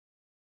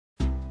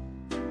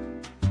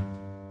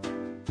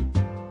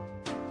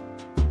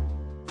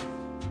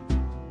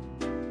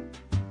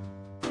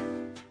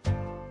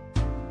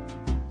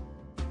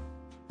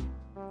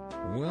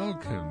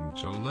Welcome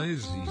to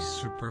Lazy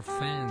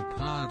Superfan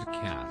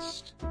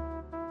Podcast,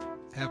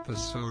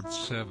 Episode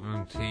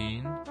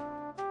 17,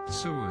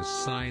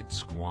 Suicide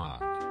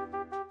Squad.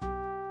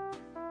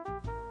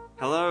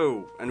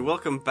 Hello, and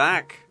welcome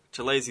back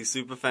to Lazy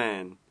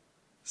Superfan.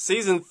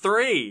 Season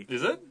 3!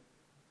 Is it?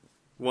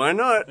 Why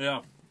not?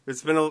 Yeah.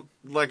 It's been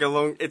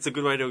it's a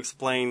good way to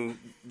explain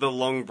the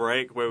long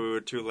break where we were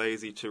too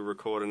lazy to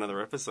record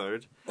another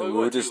episode. We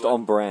were just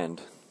on brand.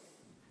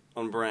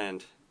 On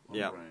brand.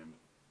 Yeah.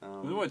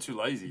 We weren't too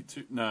lazy.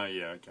 No,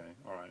 yeah, okay,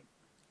 alright.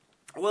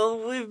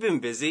 Well, we've been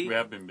busy. We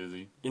have been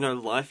busy. You know,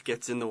 life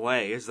gets in the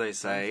way, as they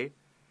say.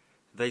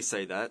 They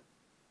say that.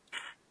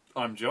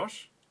 I'm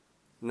Josh.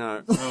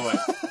 No. Oh, wait.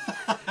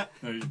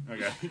 No,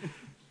 okay.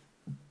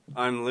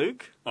 I'm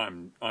Luke.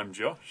 I'm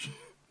Josh.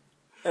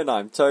 And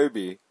I'm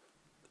Toby.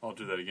 I'll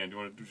do that again.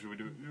 Should we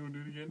do it? You want to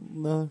do it again?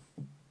 No.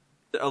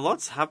 A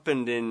lot's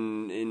happened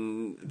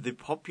in the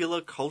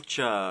popular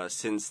culture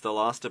since the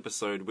last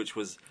episode, which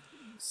was...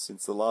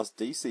 Since the last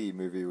DC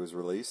movie was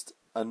released,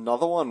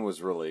 another one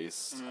was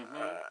released.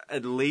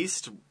 At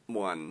least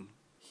one.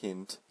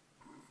 Hint.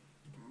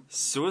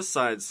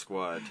 Suicide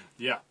Squad.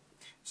 Yeah.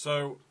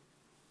 So,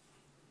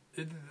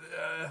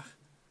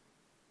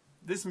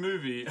 this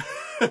movie,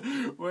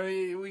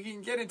 we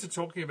can get into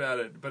talking about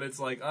it, but it's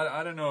like,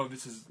 I don't know if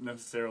this is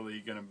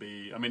necessarily going to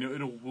be, I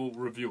mean, we'll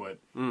review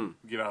it,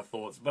 give our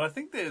thoughts, but I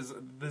think there's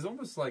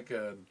almost like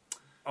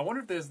I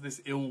wonder if there's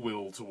this ill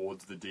will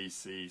towards the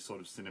DC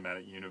sort of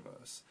cinematic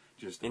universe.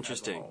 Just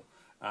interesting. As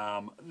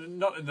a whole.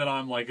 Not that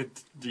I'm like a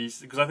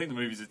DC, because I think the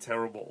movies are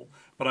terrible,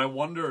 but I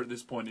wonder at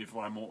this point if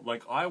I'm more,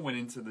 like, I went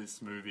into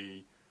this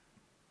movie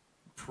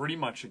pretty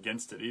much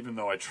against it, even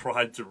though I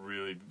tried to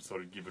really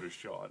sort of give it a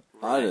shot.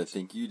 I don't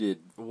think you did.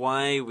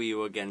 Why were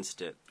you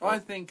against it? I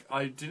think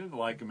I didn't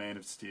like Man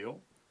of Steel.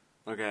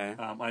 Okay.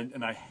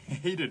 I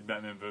hated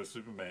Batman vs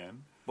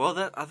Superman.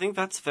 Well, I think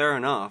that's fair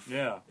enough.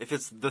 Yeah. If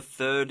it's the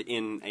third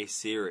in a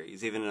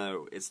series, even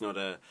though it's not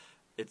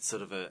it's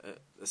sort of a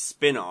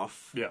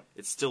spin-off. Yeah.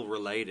 It's still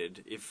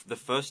related. If the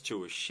first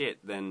two are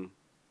shit, then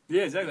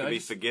yeah, exactly. you can be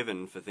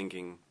forgiven for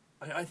thinking.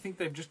 I think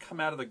they've just come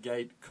out of the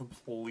gate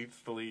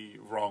completely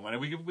wrong, and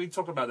we can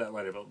talk about that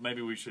later. But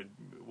maybe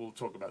we'll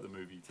talk about the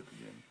movie to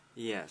begin.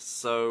 Yes.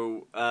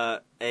 So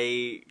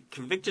a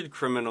convicted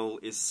criminal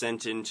is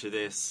sent into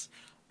this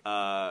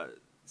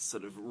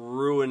sort of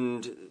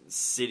ruined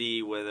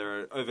city where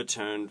there are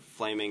overturned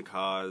flaming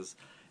cars,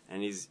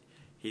 and he's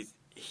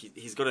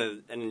got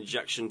an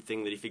injection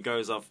thing that if he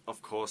goes off,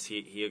 of course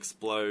he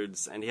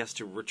explodes, and he has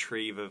to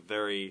retrieve a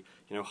very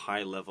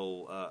high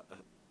level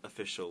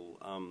official.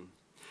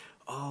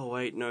 Oh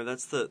wait, no,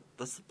 that's the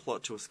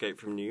plot to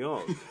Escape from New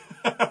York.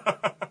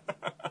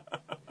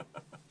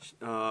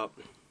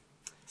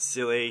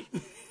 Silly.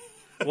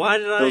 Why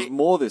did There was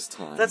more this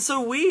time. That's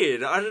so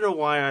weird. I don't know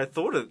why I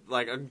thought it.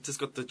 Like, I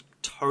just got the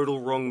total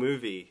wrong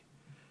movie.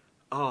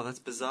 Oh, that's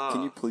bizarre.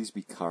 Can you please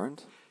be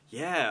current?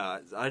 Yeah,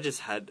 I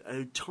just had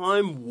a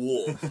time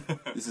warp.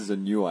 This is a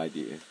new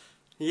idea.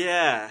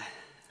 Yeah.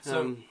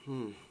 So,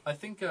 I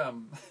think...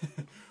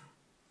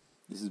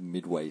 This is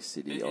Midway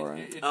City,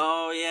 alright?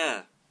 Oh,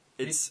 yeah.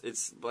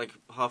 It's like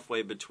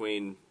halfway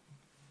between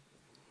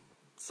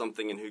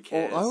something and who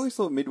cares. Well, I always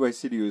thought Midway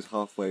City was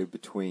halfway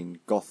between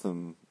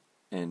Gotham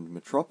and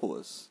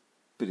Metropolis.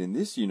 But in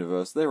this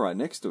universe, they're right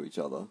next to each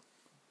other.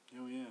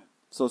 Oh, yeah.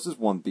 So it's just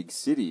one big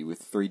city with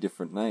 3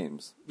 different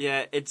names.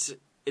 Yeah, it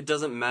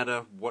doesn't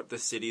matter what the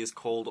city is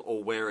called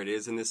or where it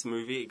is in this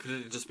movie. It could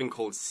have just been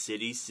called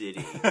City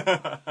City.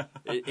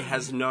 It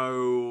has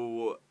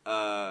no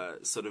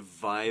sort of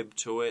vibe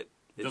to it.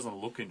 It doesn't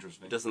look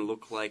interesting. It doesn't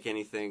look like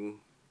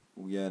anything.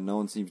 Well, yeah, no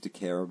one seems to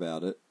care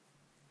about it.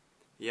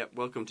 Yep,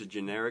 welcome to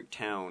generic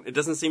town. It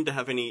doesn't seem to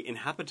have any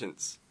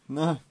inhabitants.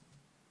 No.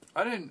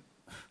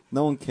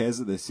 No one cares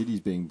that their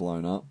city's being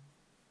blown up.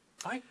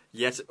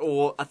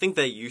 Or I think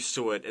they're used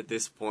to it at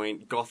this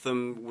point.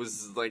 Gotham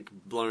was like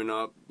blown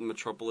up,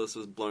 Metropolis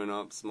was blown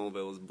up,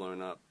 Smallville was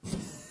blown up.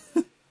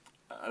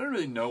 I don't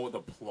really know what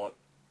the plot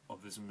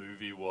of this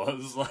movie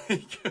was.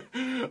 Like,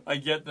 I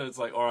get that it's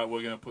like, alright,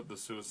 we're going to put the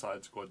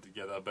Suicide Squad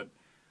together, but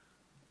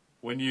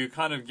when you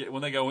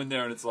when they go in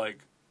there and it's like,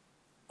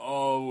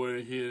 oh, we're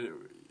here,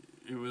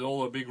 it was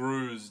all a big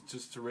ruse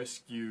just to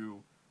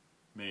rescue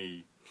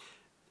me.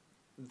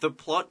 The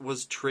plot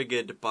was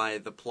triggered by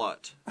the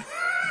plot.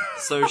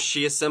 So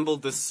she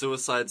assembled the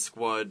Suicide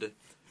Squad,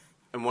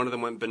 and one of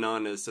them went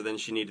bananas, so then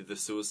she needed the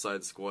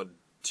Suicide Squad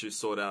to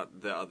sort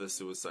out the other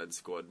Suicide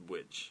Squad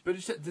witch. But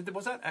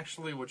was that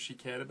actually what she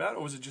cared about,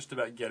 or was it just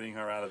about getting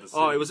her out of the city?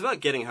 Oh, it was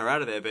about getting her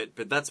out of there,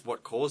 but that's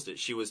what caused it.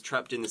 She was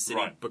trapped in the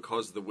city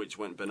because the witch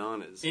went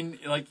bananas.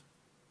 Instantly.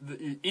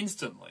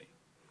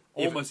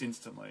 Almost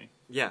instantly.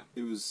 Yeah.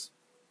 It was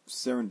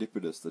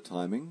serendipitous, the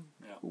timing.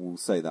 Yeah. We'll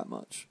say that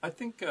much. I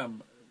think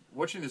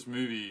watching this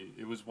movie,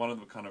 it was one of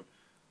the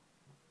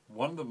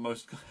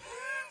most...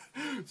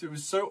 So it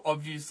was so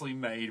obviously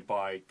made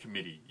by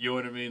committee. You know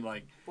what I mean?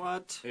 Like,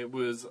 what? It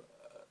was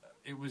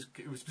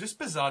just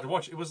bizarre to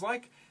watch. It was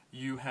like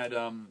you had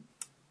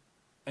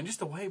and just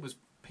the way it was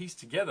pieced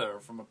together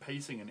from a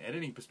pacing and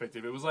editing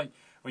perspective. It was like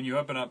when you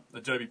open up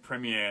Adobe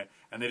Premiere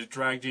and they just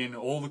dragged in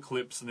all the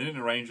clips and they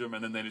didn't arrange them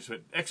and then they just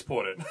hit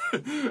export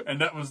it.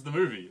 And that was the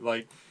movie.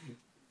 Like,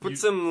 Put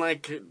some,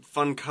 like,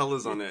 fun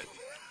colours on it.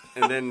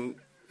 And then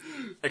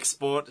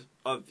export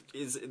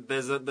there's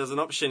an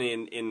option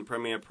in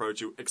Premiere Pro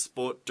to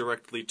export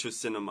directly to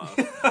cinema.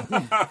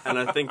 And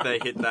I think they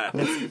hit that.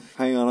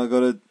 Hang on, I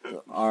gotta...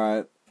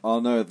 Alright. Oh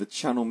no, the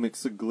channel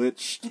mixer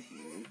glitched.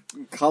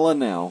 Color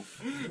now.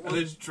 And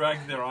they just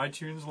dragged their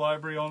iTunes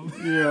library on.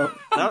 Yeah.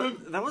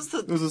 That was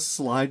It was a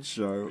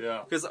slideshow.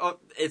 Yeah. Because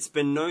it's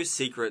been no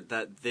secret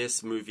that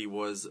this movie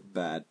was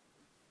Bad.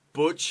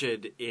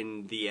 butchered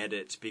in the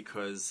edit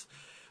because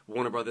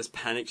Warner Brothers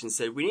panicked and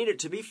said, we need it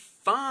to be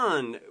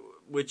fun,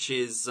 which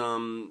is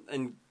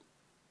and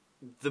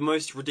the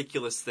most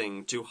ridiculous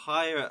thing, to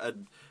hire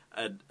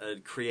a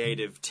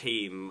creative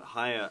team,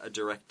 hire a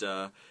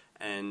director,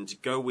 and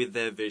go with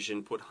their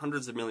vision, put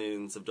hundreds of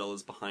millions of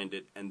dollars behind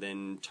it, and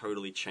then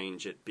totally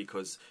change it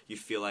because you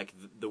feel like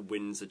the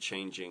winds are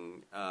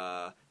changing,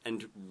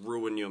 and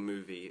ruin your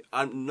movie.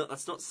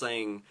 That's not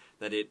saying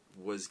that it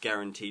was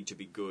guaranteed to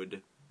be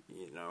good,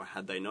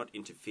 had they not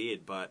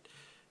interfered, but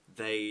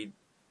they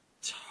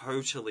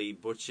totally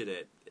butchered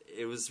it.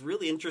 It was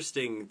really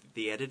interesting,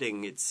 the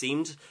editing. It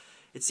seemed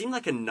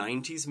like a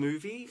 90s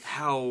movie,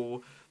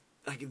 how,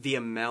 like, the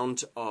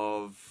amount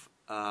of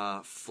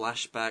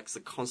flashbacks, the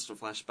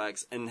constant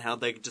flashbacks, and how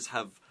they just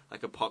have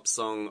like a pop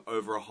song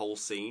over a whole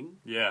scene.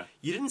 Yeah.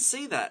 You didn't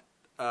see that.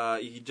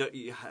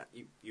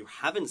 You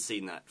haven't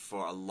seen that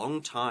for a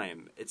long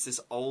time. It's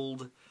this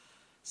old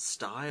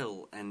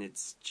style, and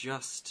it's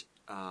just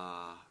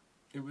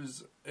It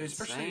was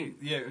especially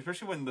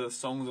when the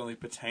songs only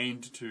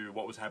pertained to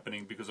what was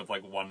happening because of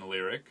like one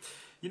lyric.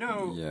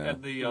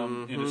 At the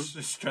in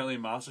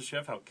Australian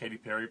MasterChef, how Katy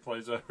Perry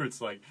plays over,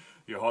 it's like,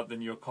 you're hot, then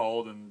you're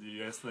cold, and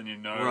yes, then you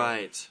know.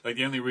 Right. Like,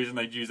 the only reason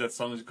they'd use that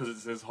song is because it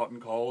says hot and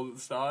cold at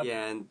the start.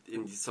 Yeah,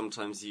 and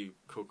sometimes you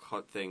cook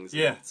hot things.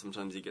 Yeah. And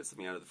sometimes you get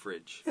something out of the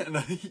fridge.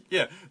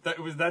 Yeah,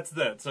 that's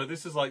that. So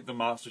this is like the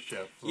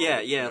MasterChef.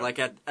 Yeah. Like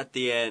at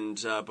the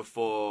end,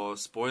 before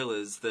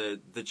spoilers,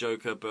 the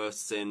Joker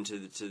bursts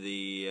into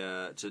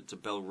to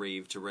Belle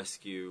Reve to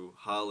rescue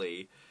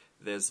Harley.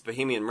 There's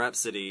Bohemian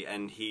Rhapsody,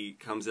 and he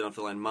comes in off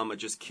the line, "Mama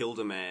just killed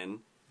a man,"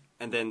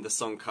 and then the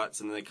song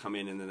cuts, and then they come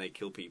in, and then they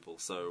kill people.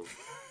 So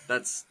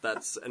that's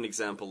an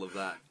example of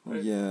that.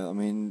 Yeah, I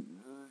mean,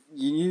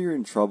 you knew you were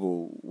in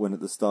trouble when at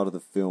the start of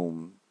the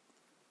film,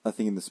 I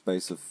think in the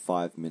space of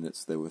 5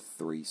 minutes, there were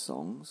 3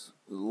 songs.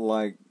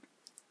 Like,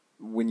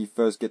 when you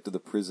first get to the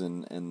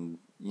prison and,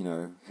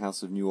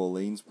 House of New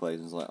Orleans plays,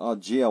 and it's like, oh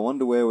gee, I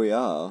wonder where we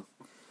are.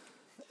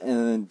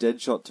 And then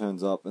Deadshot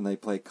turns up and they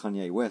play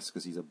Kanye West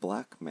because he's a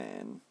black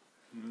man.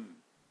 Mm.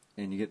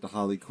 And you get to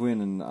Harley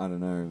Quinn, and I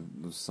don't know,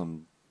 there's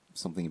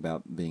something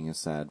about being a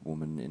sad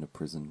woman in a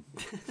prison.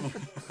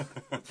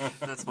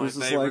 That's my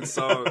favourite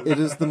song. It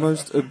is the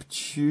most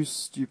obtuse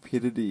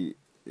stupidity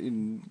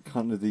in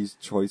kind of these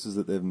choices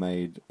that they've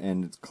made,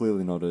 and it's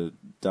clearly not a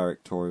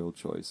directorial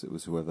choice. It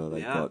was whoever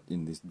they got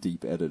in this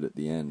deep edit at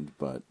the end,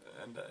 but...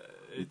 And,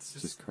 it's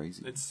just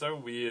crazy. It's so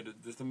weird.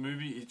 The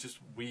movie is just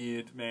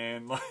weird,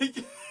 man.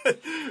 Like,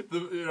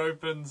 it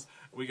opens,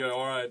 we go,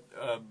 alright,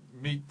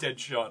 meet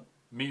Deadshot,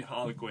 meet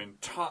Harley Quinn,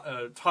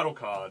 title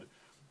card,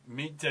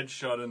 meet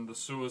Deadshot and the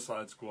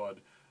Suicide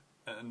Squad,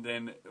 and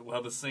then we'll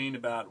have a scene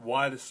about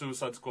why the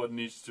Suicide Squad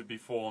needs to be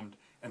formed,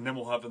 and then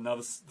we'll have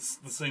the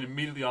scene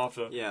immediately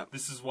after. Yeah.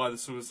 This is why the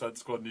Suicide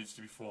Squad needs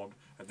to be formed,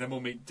 and then we'll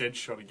meet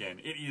Deadshot again.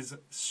 It is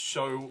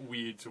so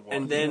weird to watch.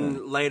 And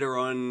then later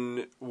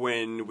on,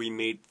 when we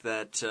meet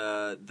that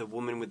the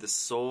woman with the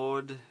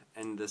sword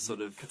and the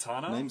sort of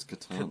Katana. Name's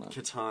Katana.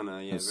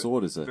 Katana, yeah. Her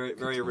sword is a very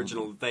katana.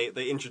 original.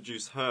 They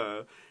introduce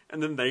her,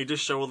 and then they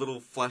just show a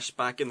little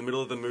flashback in the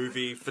middle of the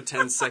movie for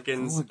 10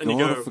 seconds, Oh my and you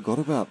god, go, I forgot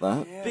about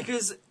that. Yeah.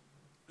 because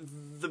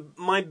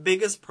my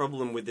biggest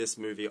problem with this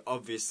movie,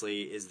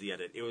 obviously, is the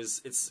edit.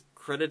 It's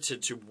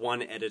credited to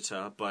one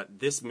editor, but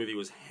this movie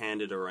was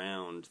handed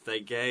around.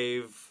 They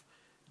gave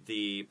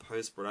the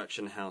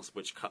post-production house,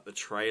 which cut the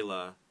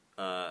trailer,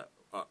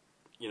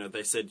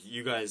 they said,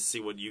 you guys see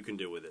what you can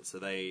do with it. So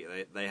they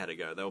had to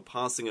go. They were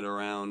passing it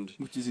around.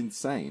 Which is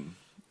insane.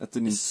 That's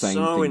an insane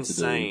So thing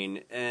insane.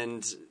 to do.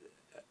 And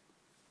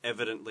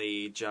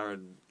evidently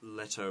Jared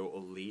Leto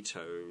or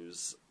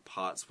Leto's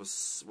parts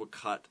were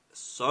cut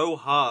so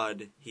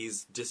hard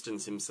he's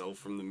distanced himself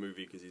from the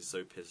movie because he's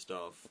so pissed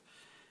off.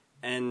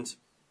 And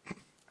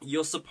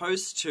you're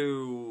supposed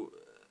to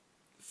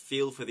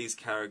feel for these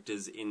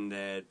characters in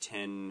their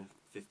 10,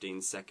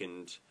 15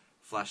 second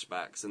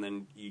flashbacks, and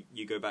then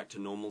you go back to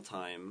normal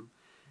time,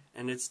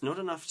 and it's not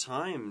enough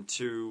time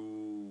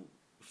to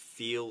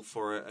feel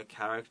for a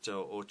character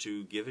or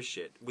to give a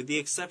shit, with the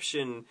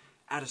exception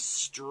at a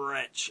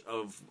stretch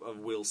of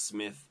Will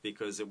Smith,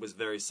 because it was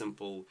very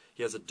simple.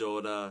 He has a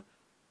daughter,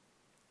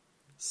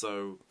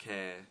 so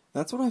care.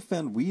 That's what I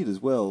found weird as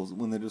well,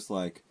 when they're just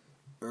like,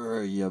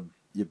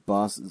 you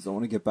bastards, I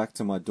want to get back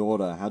to my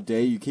daughter. How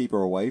dare you keep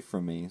her away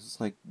from me?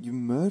 It's like, you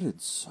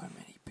murdered so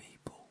many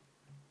people.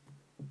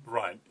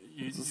 Right.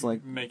 It's just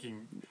like...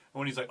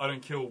 When he's like, I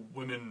don't kill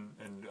women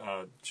and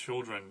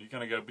children, you're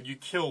going to go, but you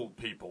kill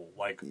people,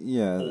 like,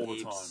 Yeah. all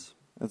the time.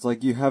 It's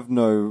like you have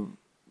no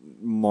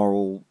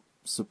moral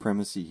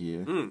supremacy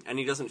here. And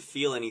he doesn't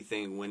feel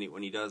anything when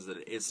he does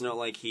it. It's not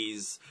like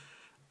he's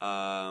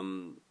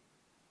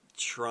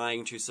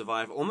trying to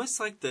survive. Almost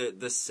like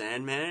the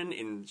Sandman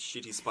in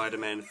shitty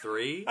Spider-Man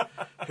 3,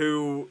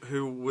 who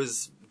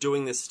was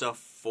doing this stuff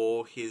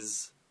for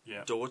his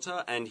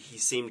daughter, and he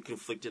seemed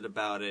conflicted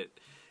about it.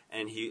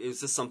 And it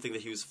was just something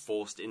that he was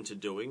forced into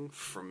doing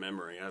from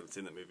memory. I haven't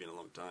seen that movie in a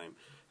long time.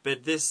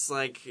 But this,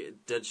 like,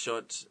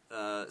 Deadshot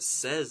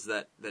says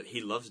that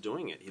he loves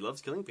doing it. He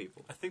loves killing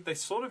people. I think they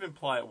sort of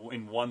imply it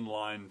in one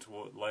line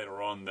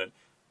later on that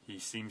he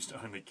seems to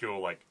only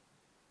kill, like,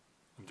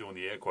 I'm doing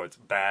the air quotes,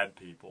 bad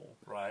people,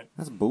 right?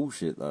 That's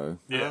bullshit, though.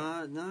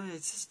 Yeah. No,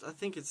 it's just, I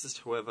think it's just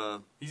whoever...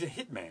 He's a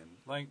hitman.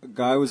 Like, A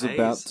guy was pays.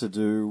 about to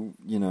do,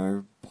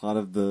 part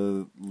of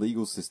the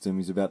legal system.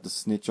 He's about to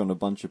snitch on a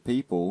bunch of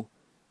people,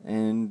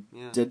 and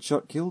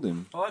Deadshot killed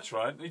him. oh, that's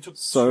right. He took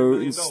So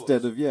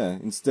 $2 million.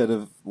 instead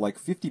of like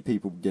 50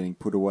 people getting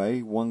put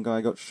away, one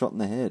guy got shot in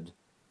the head.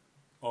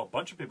 Oh, a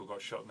bunch of people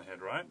got shot in the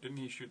head, right? Didn't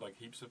he shoot, like,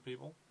 heaps of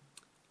people?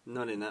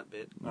 Not in that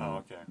bit. Oh,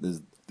 okay.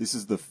 This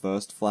is the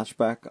first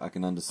flashback. I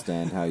can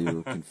understand how you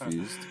were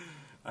confused.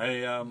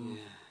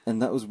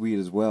 And that was weird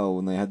as well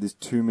when they had this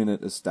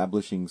 2-minute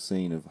establishing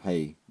scene of,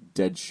 hey,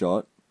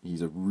 Deadshot,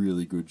 he's a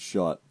really good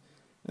shot.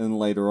 And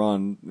later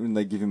on, when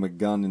they give him a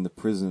gun in the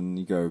prison,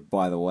 you go,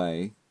 by the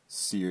way,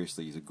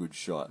 seriously, he's a good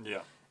shot.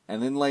 Yeah.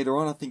 And then later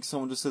on, I think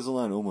someone just says a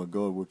line, oh my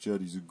god, watch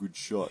out, he's a good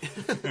shot.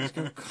 Just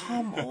go,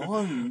 come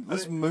on,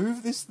 let's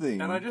move this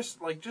thing. And I just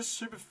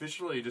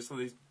superficially, just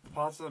these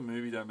parts of the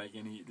movie don't make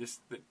any,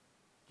 that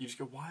you just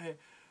go, why?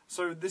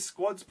 So this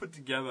squad's put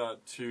together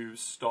to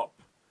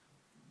stop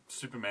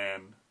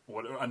Superman,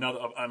 or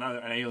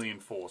an alien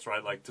force,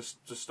 right? Like, to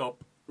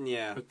stop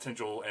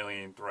potential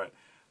alien threat.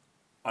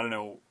 I don't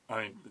know,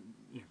 I mean,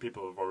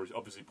 people have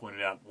obviously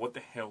pointed out, what the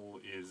hell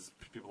is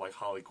people like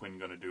Harley Quinn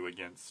going to do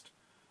against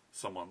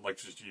someone? Like,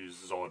 just use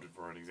Zod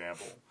for an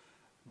example.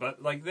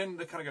 But, like, then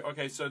they kind of go,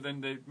 okay, so then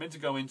they're meant to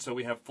go in so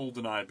we have full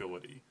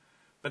deniability.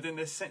 But then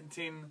they're sent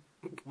in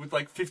with,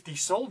 like, 50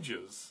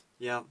 soldiers.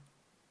 Yeah.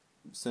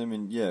 So, I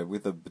mean,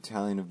 with a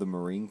battalion of the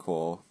Marine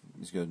Corps,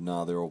 you just go,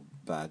 nah, they're all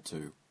bad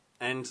too.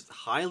 And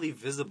highly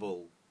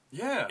visible.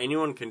 Yeah.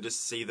 Anyone can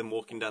just see them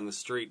walking down the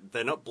street.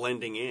 They're not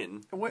blending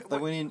in. They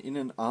went in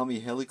an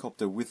army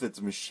helicopter with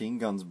its machine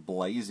guns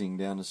blazing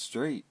down the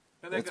street.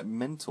 That's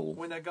mental.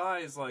 When that guy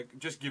is like,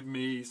 just give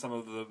me some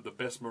of the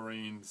best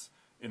Marines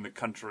in the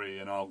country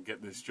and I'll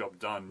get this job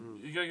done.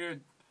 You go,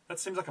 that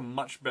seems like a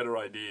much better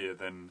idea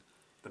than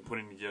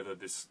putting together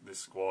this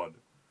squad.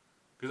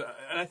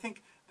 And I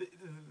think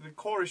the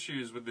core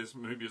issues with this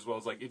movie as well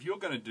is, like, if you're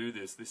going to do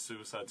this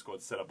Suicide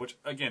Squad setup, which,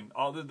 again,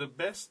 the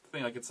best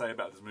thing I could say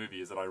about this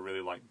movie is that I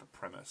really like the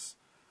premise.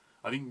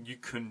 I think you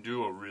can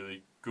do a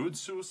really good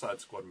Suicide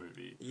Squad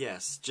movie.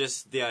 Yes,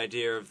 just the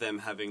idea of them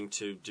having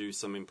to do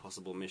some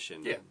impossible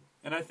mission. Yeah.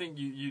 And I think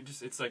you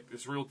just, it's like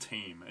this real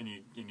team, and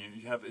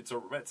you have, it's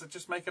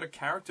just make it a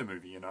character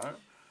movie, you know?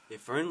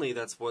 If only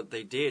that's what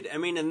they did. I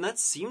mean, and that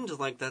seemed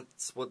like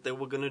that's what they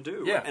were going to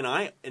do. Yeah. And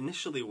I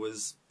initially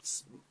was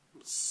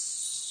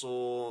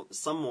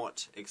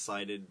somewhat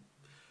excited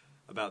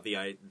about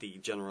the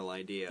general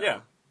idea. Yeah,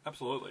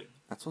 absolutely.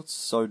 That's what's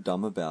so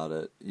dumb about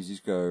it, is you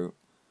just go,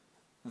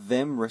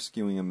 them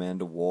rescuing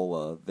Amanda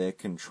Waller, their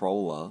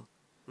controller,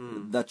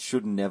 that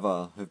should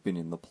never have been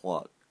in the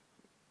plot.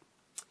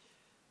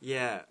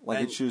 Yeah.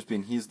 Like, it should have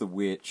been, here's the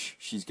witch,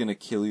 she's going to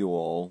kill you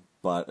all,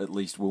 but at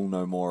least we'll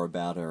know more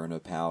about her and her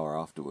power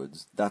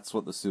afterwards. That's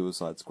what the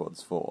Suicide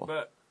Squad's for.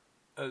 But,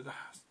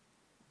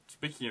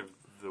 speaking of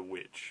the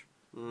witch,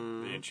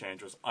 the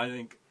Enchantress, I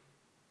think,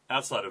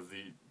 outside of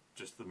the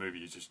movie,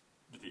 is just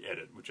the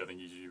edit, which I think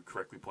you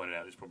correctly pointed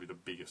out is probably the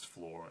biggest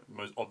flaw,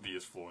 most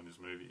obvious flaw in this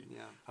movie.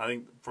 Yeah. I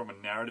think, from a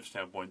narrative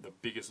standpoint, the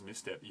biggest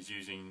misstep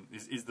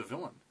is the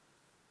villain.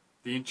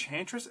 The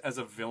Enchantress as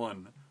a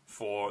villain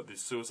for the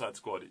Suicide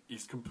Squad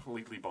is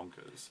completely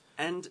bonkers.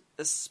 And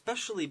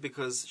especially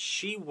because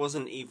she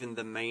wasn't even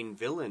the main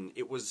villain.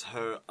 It was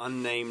her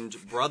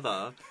unnamed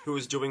brother who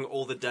was doing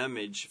all the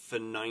damage for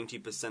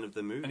 90% of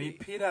the movie. And he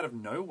appeared out of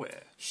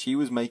nowhere. She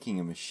was making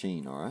a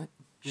machine, alright?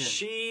 Yeah.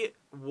 She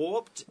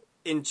warped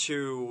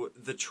into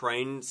the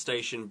train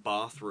station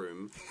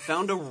bathroom,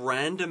 found a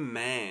random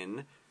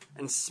man,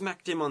 and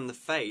smacked him on the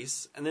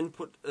face, and then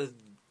put a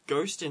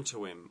ghost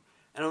into him.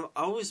 And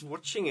I was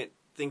watching it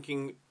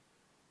thinking,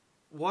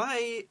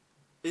 why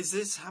is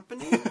this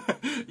happening?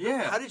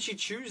 Yeah. How did she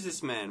choose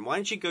this man? Why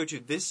didn't she go to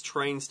this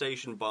train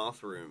station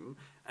bathroom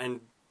and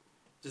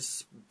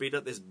just beat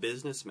up this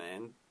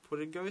businessman,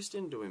 put a ghost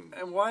into him?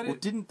 And why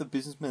didn't the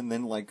businessman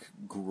then, like,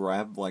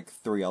 grab, like,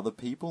 3 other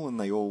people and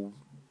they all...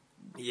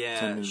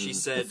 Yeah, she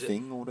said,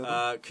 thing or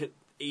whatever?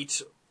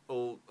 Eat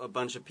a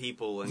bunch of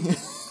people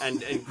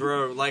and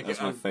grow. Like,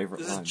 that's my favourite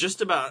this line. is just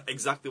about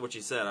exactly what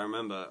she said. I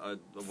remember. I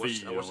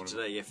watched it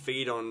today. Yeah,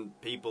 feed on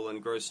people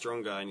and grow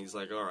stronger. And he's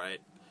like, all right.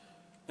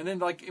 And then,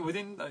 like,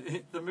 within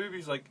the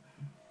movie's, like,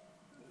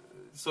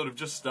 sort of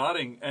just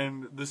starting,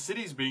 and the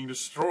city's being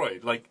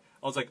destroyed. Like,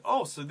 I was like,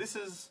 oh, so this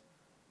is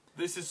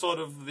sort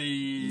of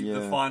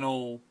the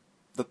final...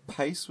 The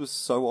pace was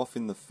so off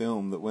in the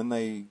film that when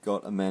they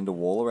got Amanda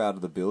Waller out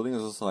of the building, I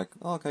was just like,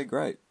 oh, okay,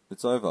 great.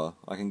 It's over.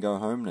 I can go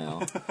home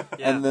now.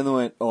 Yeah. And then they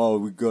went, oh,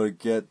 we've got to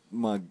get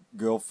my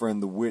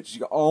girlfriend the witch. She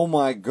go, oh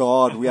my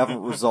god, we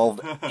haven't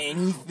resolved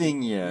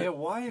anything yet. Yeah,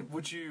 why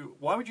would you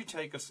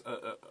take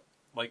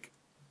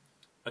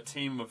a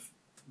team of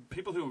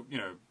people who, you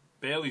know,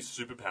 barely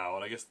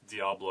superpowered, I guess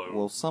Diablo...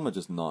 Well, some are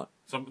just not.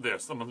 Some of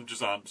them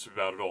just aren't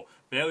superpowered at all.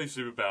 Barely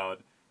superpowered.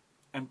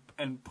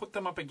 And put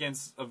them up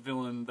against a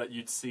villain that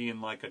you'd see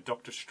in, like, a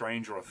Doctor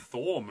Strange or a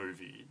Thor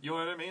movie. You know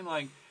what I mean?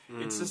 Like,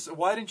 it's just...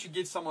 Why didn't you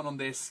get someone on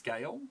their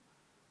scale?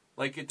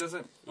 Like, it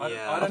doesn't... I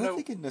don't know.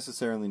 think it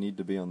necessarily need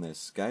to be on their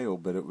scale,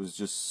 but it was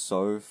just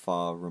so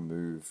far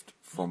removed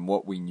from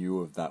what we knew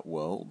of that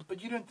world.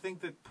 But you don't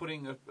think that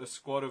putting a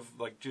squad of,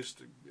 like,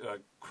 just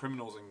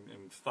criminals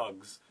and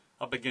thugs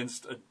up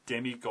against a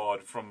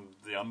demigod from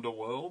the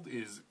underworld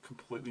is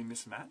completely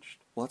mismatched?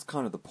 Well, that's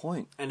kind of the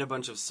point. And a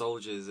bunch of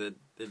soldiers. It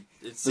The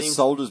seems...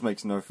 soldiers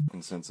makes no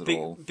fucking sense at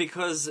all.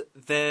 Because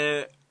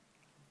they're...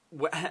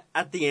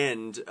 At the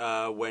end,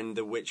 when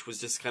the witch was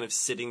just kind of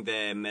sitting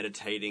there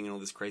meditating and all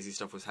this crazy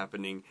stuff was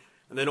happening,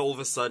 and then all of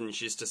a sudden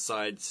she just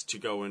decides to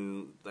go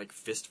and, like,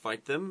 fist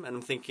fight them, and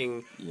I'm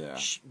thinking,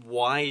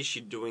 why is she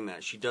doing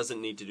that? She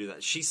doesn't need to do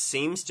that. She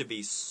seems to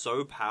be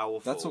so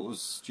powerful. That's what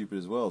was stupid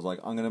as well. It's like,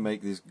 I'm going to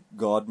make this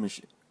god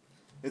machine.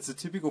 It's a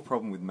typical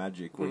problem with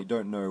magic where you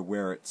don't know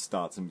where it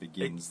starts and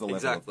begins, the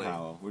level of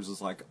power. Which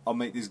is like, I'll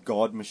make this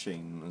god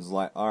machine. It's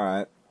like,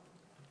 alright,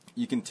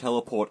 you can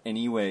teleport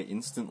anywhere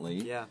instantly.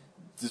 Yeah.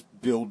 Just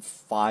build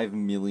 5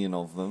 million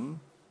of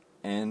them,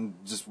 and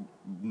just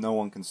no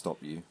one can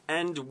stop you.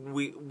 And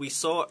we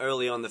saw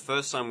early on, the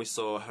first time we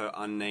saw her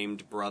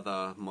unnamed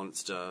brother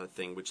monster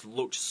thing, which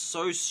looked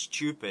so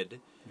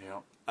stupid.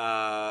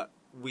 Yeah.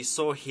 We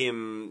saw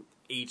him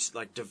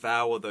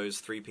devour those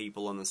 3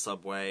 people on the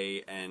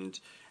subway, and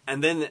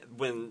then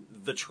when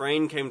the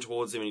train came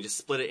towards him, and he just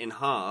split it in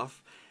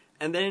half.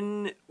 And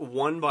then,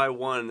 one by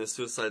one, the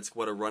Suicide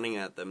Squad are running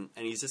at them,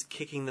 and he's just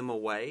kicking them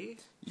away.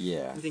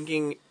 Yeah. I'm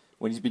thinking...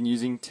 When he's been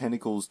using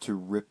tentacles to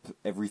rip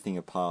everything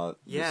apart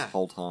this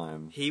whole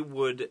time. He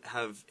would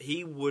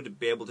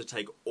be able to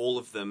take all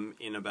of them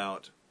in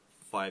about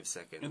 5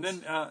 seconds. And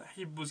then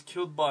he was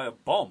killed by a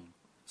bomb.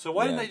 So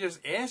why didn't they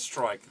just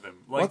airstrike them?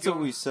 Like, that's what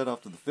we said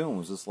after the film,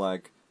 was just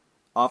like,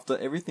 after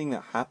everything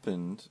that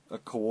happened, a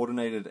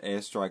coordinated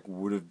airstrike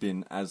would have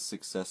been as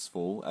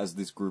successful as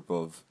this group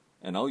of,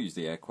 and I'll use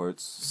the air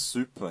quotes,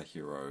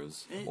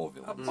 superheroes or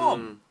villains. A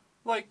bomb.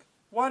 Like,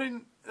 why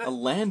didn't... A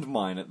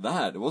landmine at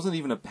that. It wasn't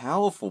even a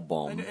powerful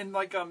bomb. And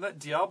that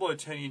Diablo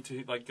turning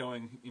into, like,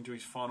 going into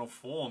his final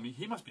form,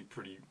 he must be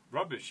pretty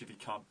rubbish if he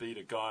can't beat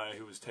a guy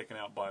who was taken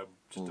out by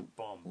just a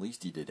bomb. At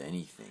least he did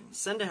anything.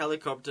 Send a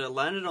helicopter,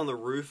 land it on the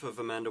roof of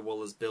Amanda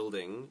Waller's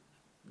building,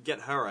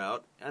 get her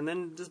out, and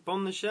then just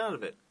bomb the shit out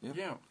of it. Yep.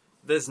 Yeah.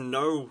 There's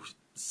no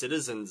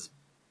citizens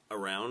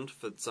around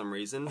for some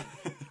reason.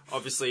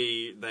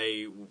 Obviously,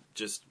 they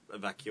just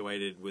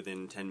evacuated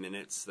within 10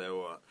 minutes. They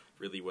were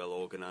really well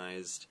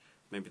organized.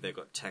 Maybe they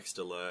got text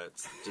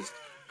alerts, just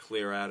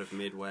clear out of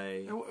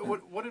Midway.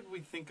 What did we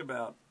think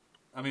about...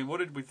 I mean, what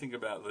did we think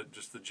about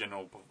just the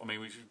general... I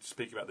mean, we should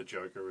speak about the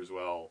Joker as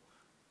well,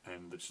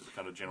 and the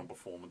kind of general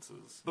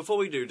performances. Before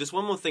we do, just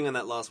one more thing on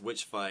that last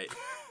witch fight,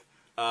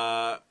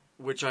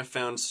 which I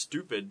found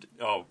stupid,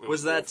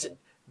 was that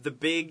the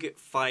big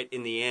fight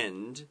in the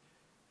end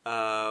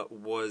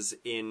was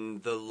in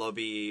the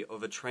lobby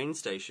of a train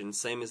station,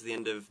 same as the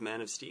end of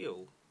Man of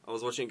Steel. I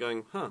was watching it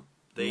going,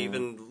 they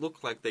even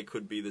look like they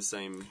could be the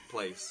same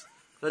place.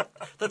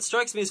 That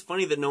strikes me as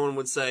funny that no one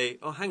would say,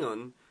 oh, hang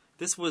on,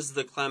 this was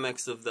the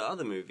climax of the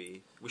other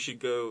movie. We should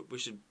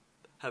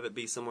have it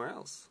be somewhere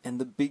else. And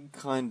the big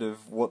kind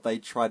of, what they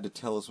tried to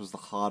tell us was the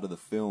heart of the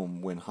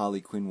film, when Harley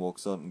Quinn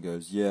walks out and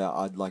goes, yeah,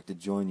 I'd like to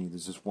join you,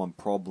 there's just one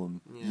problem.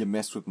 Yeah. You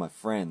messed with my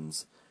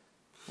friends.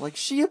 Like,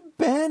 she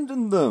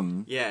abandoned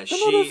them. Yeah, They're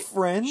not her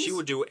friends. She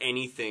would do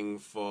anything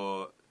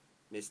for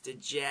Mr.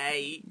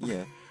 J.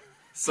 Yeah.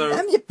 So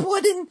I'm your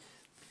pudding!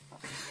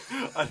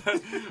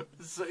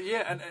 So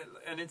yeah,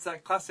 and it's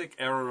that classic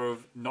error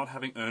of not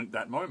having earned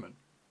that moment.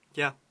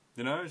 Yeah,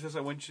 you know, it's just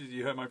like when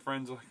you hurt my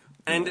friends, like,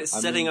 and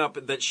setting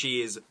up that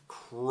she is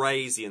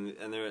crazy,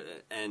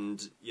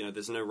 and you know,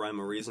 there's no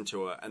rhyme or reason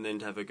to her, and then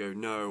to have her go,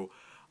 no,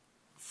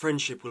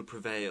 friendship will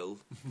prevail.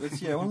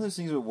 It's one of those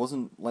things where it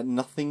wasn't like,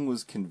 nothing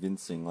was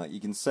convincing. Like, you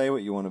can say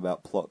what you want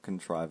about plot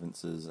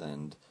contrivances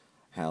and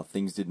how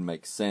things didn't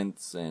make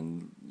sense,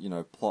 and you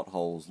know, plot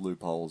holes,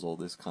 loopholes, all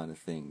this kind of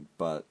thing,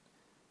 but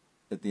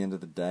at the end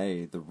of the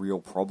day, the real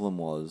problem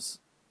was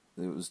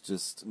it was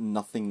just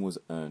nothing was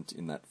earned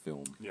in that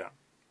film. Yeah.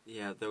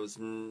 Yeah, there was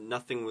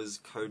nothing was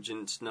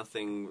cogent,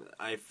 nothing...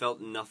 I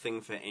felt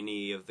nothing for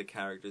any of the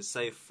characters,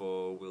 save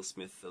for Will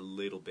Smith a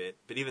little bit.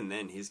 But even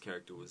then, his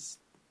character was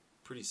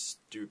pretty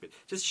stupid.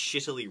 Just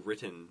shittily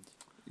written.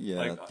 Yeah,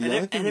 Like, the only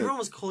thing and everyone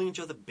was calling each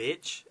other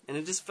bitch, and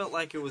it just felt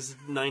like it was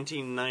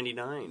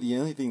 1999. The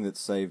only thing that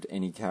saved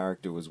any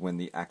character was when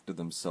the actor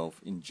themselves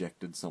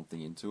injected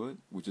something into it,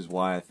 which is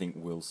why I think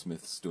Will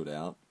Smith stood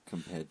out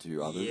compared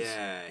to others.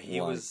 Yeah, he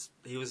was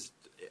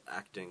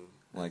acting.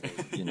 Like,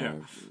 you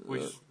know,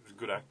 Well, he's a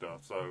good actor,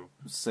 so...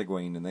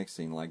 segueing into the next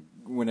scene, like,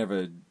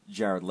 whenever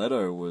Jared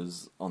Leto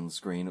was on the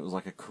screen, it was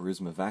like a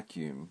charisma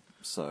vacuum,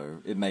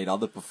 so it made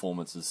other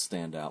performances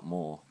stand out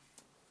more.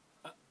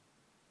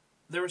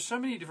 There are so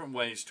many different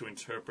ways to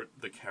interpret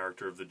the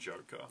character of the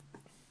Joker,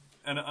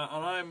 and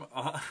I'm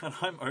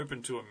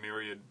open to a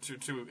myriad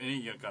to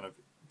any kind of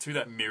to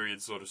that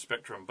myriad sort of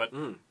spectrum. But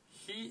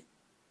he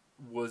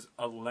was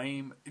a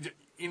lame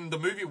in the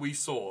movie we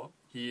saw.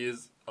 He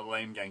is a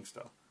lame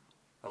gangster,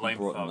 a lame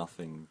He brought thug.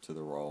 nothing to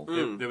the role.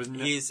 There was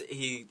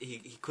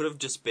He could have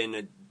just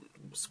been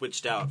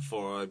switched out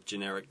for a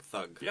generic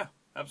thug. Yeah,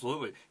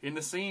 absolutely. In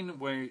the scene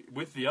where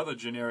with the other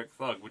generic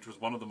thug, which was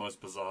one of the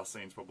most bizarre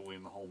scenes probably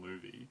in the whole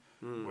movie,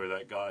 where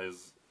that guy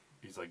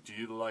he's like, "Do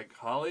you like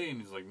Harley?" And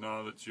he's like,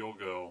 "No, that's your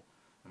girl."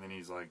 And then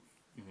he's like,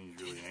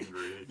 he's really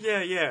angry.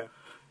 Yeah.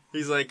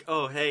 He's like,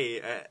 "Oh, hey,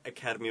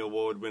 Academy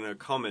Award winner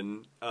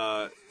Common,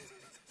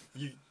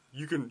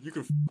 you can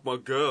f my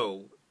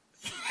girl."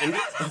 And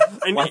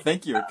Why,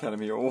 thank you,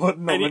 Academy Award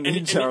nominee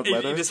Jared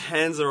Leto. he just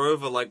hands her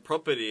over like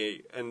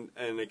property, and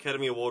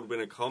Academy Award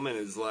winner Common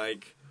is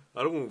like,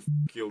 "I don't want to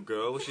f your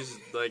girl." She's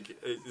like,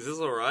 "Is this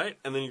all right?"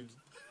 And then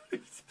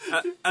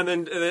and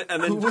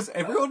then Was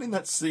everyone in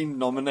that scene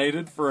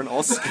nominated for an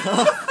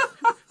Oscar?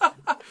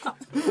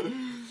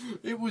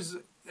 It was.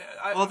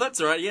 oh, that's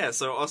all right. Yeah,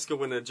 so Oscar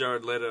winner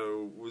Jared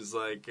Leto was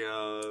like,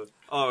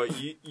 "Oh,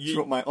 You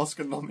got my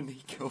Oscar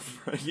nominee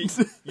girlfriend.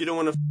 you don't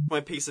want to f my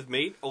piece of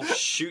meat? I'll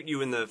shoot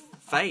you in the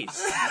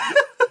face."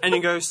 And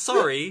you go,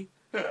 "Sorry,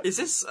 is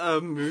this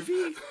a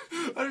movie?"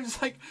 I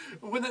was like,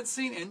 when that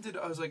scene ended,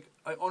 I was like,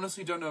 I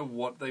honestly don't know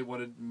what they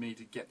wanted me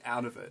to get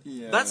out of it.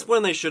 Yeah. That's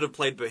when they should have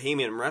played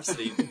Bohemian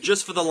Rhapsody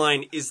just for the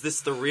line, "Is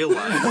this the real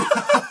life?"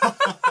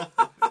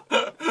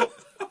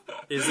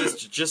 Is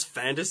this just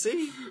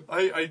fantasy?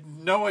 I had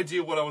no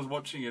idea what I was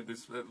watching at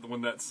this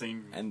when that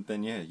scene. And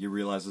then, yeah, you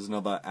realise there's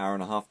another hour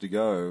and a half to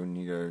go, and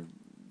you go,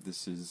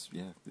 this is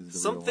the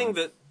Something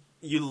real life.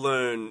 that you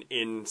learn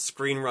in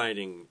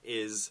screenwriting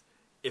is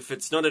if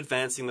it's not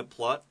advancing the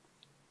plot,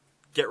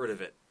 get rid of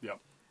it. Yeah.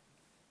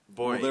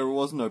 Boy, Well, there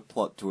was no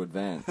plot to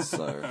advance,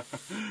 so...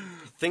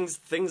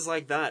 things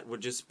like that would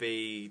just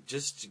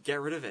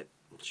get rid of it.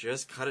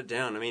 Just cut it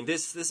down. I mean,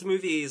 this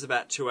movie is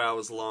about 2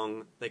 hours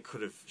long. They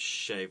could have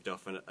shaved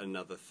off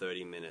another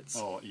 30 minutes.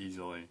 Oh,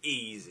 easily.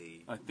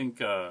 Easy. I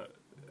think.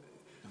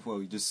 Well,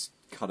 you just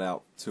cut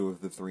out 2 of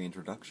the 3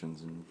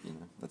 introductions, and,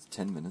 that's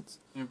 10 minutes.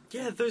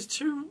 Yeah, those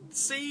 2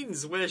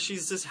 scenes where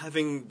she's just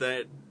having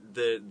the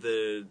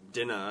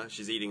dinner,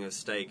 she's eating a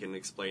steak and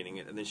explaining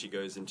it, and then she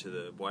goes into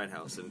the White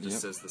House and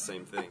just says the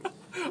same thing.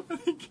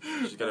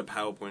 She's got a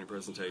PowerPoint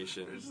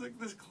presentation. It's like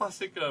this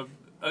classic.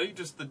 I think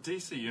just the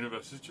DC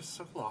universe is just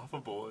so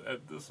laughable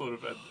at the sort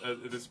of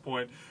at this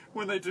point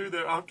when they do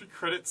their after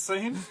credit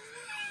scene,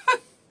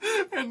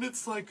 and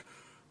it's like,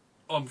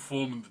 "I'm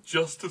forming the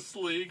Justice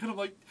League," and I'm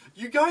like,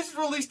 "You guys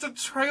released a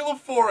trailer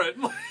for it."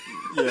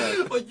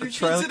 Yeah, like the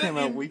trailer came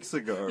out weeks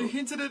ago. You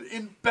hinted it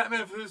in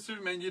Batman vs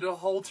Superman. You did a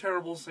whole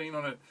terrible scene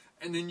on it,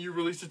 and then you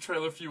released a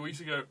trailer a few weeks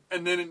ago,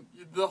 and then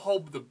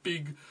the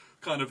big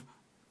kind of,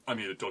 "I'm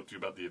here to talk to you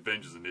about the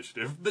Avengers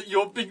Initiative." That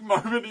your big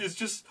moment is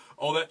just,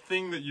 that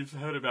thing that you've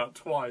heard about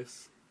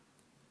twice.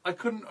 I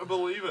couldn't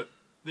believe it.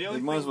 The only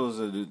It might as well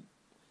as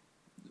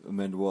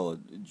Amanda Waller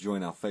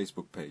join our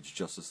Facebook page,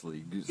 Justice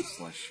League /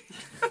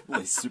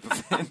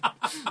 Superfan.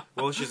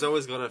 Well, she's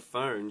always got her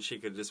phone. She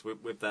could just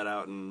whip that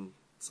out and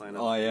sign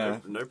up. Oh, yeah.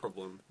 No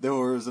problem. There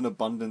was an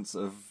abundance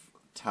of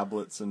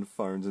tablets and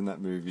phones in that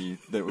movie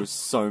that was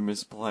so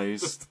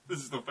misplaced. This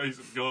is the face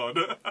of God.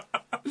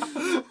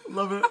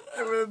 Love it.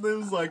 And then there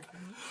was like,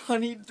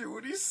 "Honey, do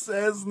what he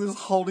says," and there's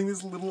holding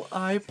this little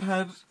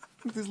iPad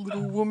with this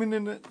little woman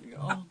in it.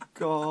 Oh,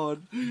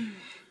 God. It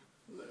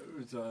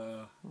was,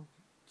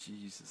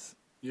 Jesus.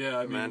 yeah,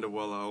 I mean, Amanda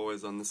Waller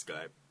always on the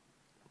Skype.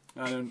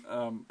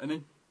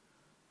 and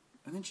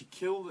then she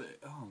killed it.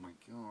 Oh my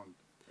God.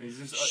 He's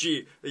just,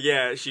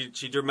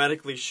 She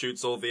dramatically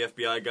shoots all the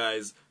FBI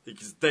guys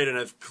because they don't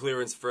have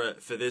clearance for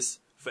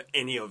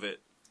any of it.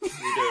 You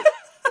go,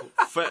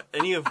 for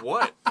any of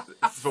what?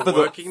 For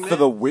working there? For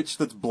the witch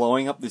that's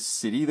blowing up this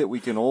city that we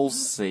can all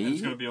see?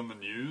 it's going to be on the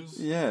news.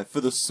 Yeah, for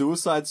the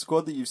Suicide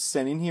Squad that you've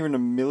sent in here in a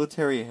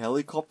military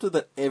helicopter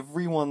that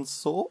everyone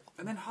saw?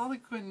 And then Harley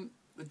Quinn,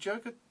 the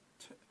Joker...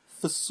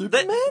 For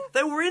Superman?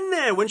 They were in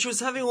there when she was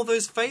having all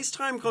those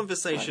FaceTime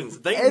conversations.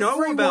 They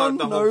know about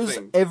the whole knows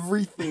thing.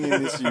 everything in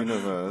this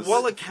universe.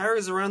 Waller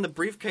carries around the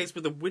briefcase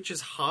with a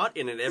witch's heart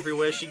in it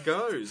everywhere she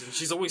goes, and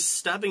she's always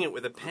stabbing it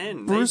with a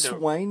pen. Bruce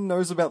Wayne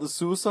knows about the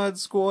Suicide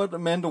Squad.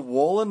 Amanda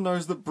Waller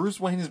knows that Bruce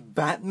Wayne is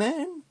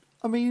Batman.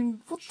 I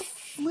mean, what the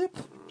flip?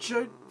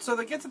 So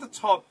they get to the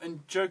top,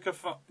 and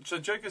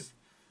Joker's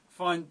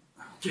find...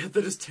 Yeah,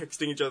 they're just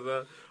texting each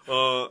other.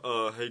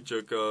 Hey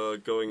Joker,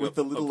 going With up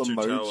the little up to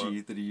emoji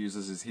tower. that he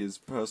uses as his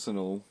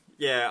personal...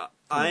 Yeah,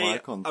 kind of I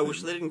icon wish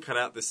thing. they didn't cut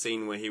out the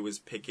scene where he was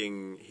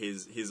picking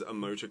his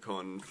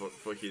emoticon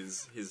for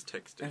his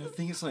texting. And I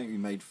think it's something we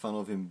made fun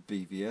of in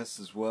BVS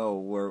as well,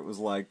 where it was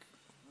like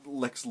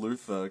Lex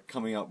Luthor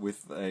coming up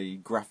with a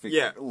graphic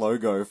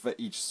logo for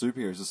each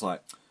superhero. It's just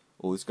like,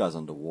 oh, this guy's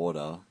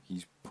underwater.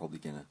 He's probably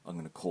I'm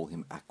gonna call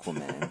him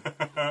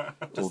Aquaman.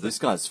 Well, this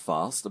guy's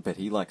fast. I bet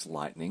he likes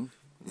lightning.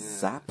 Yeah.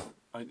 Zap.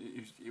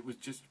 It was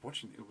just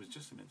watching. It was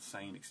just an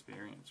insane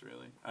experience,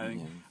 really. I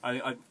think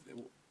Yeah.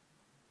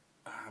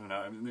 I don't know.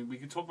 I mean, we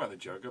could talk about the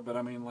Joker, but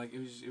I mean, like, it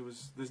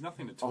was. There's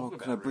nothing to talk about.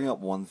 Can I bring really. up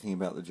one thing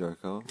about the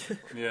Joker?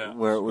 Yeah.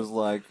 Where it was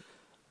like,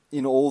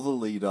 in all the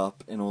lead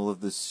up and all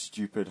of the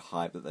stupid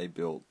hype that they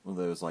built, where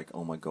there was like,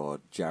 oh my god,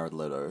 Jared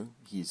Leto,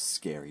 he's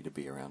scary to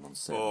be around on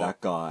set.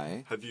 That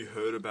guy. Have you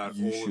heard about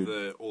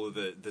all of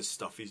the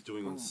stuff he's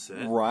doing on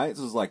set? Right?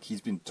 So it was like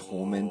he's been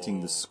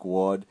tormenting the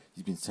squad.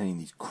 He's been sending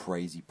these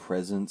crazy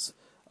presents.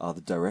 The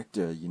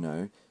director,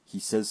 he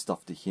says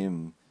stuff to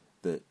him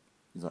that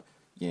he's like,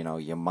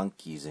 your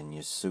monkeys and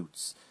your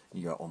suits.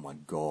 And you go, oh my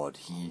god,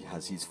 he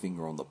has his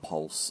finger on the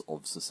pulse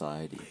of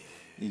society.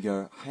 You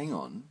go, hang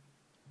on.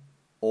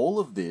 All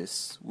of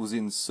this was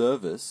in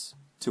service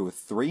to a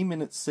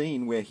 3-minute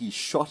scene where he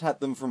shot at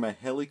them from a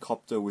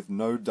helicopter with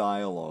no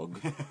dialogue.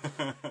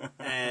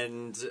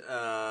 And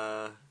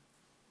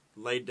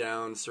laid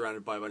down,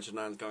 surrounded by a bunch of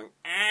nuns going,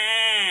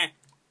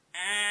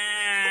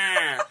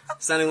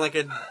 sounding like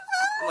a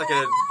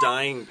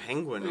dying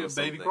penguin or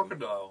something. Baby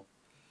crocodile.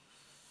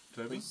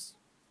 Toby?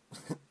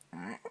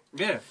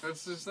 Yeah,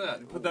 that's just that.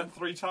 You put that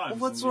 3 times.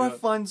 Well, that's what I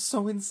find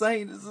so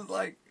insane. Is it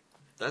like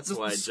that's just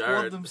why the squad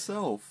Jared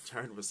themselves.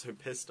 Jared was so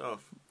pissed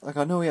off. Like,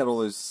 I know he had all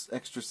those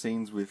extra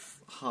scenes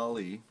with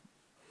Harley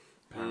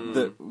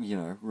that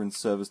were in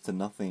service to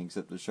nothing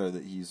except to show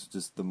that he's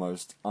just the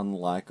most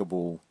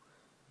unlikable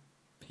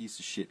piece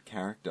of shit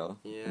character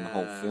in the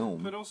whole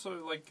film. But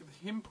also, like,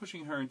 him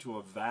pushing her into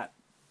a vat,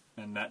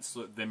 and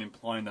them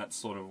implying that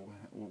sort of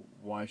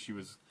why she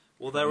was.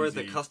 Well, they were at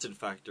the custard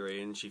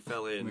factory, and she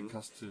fell in.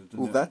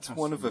 Well, that's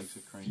one of a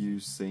few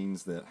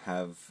scenes that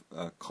have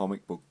a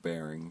comic book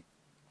bearing,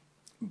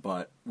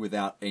 but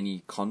without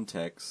any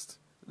context,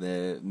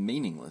 they're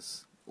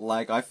meaningless.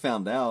 Like, I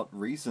found out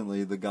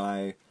recently, the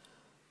guy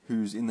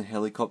who's in the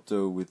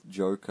helicopter with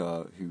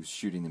Joker, who's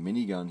shooting the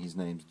minigun, his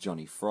name's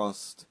Johnny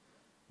Frost,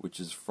 which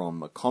is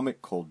from a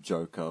comic called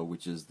Joker,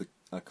 which is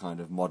a kind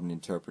of modern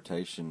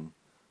interpretation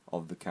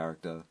of the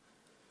character.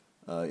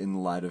 In the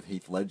light of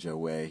Heath Ledger,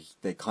 where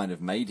they kind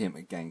of made him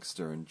a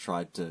gangster and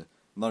tried to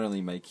not only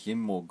make him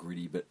more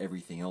gritty, but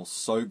everything else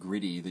so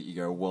gritty that you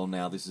go, well,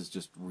 now this is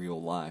just real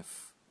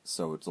life,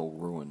 so it's all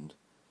ruined.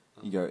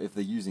 You go, if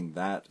they're using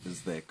that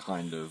as their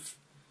kind of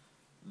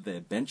their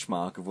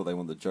benchmark of what they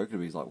want the Joker to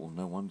be, it's like, well,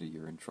 no wonder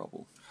you're in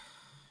trouble.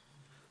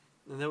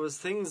 And there was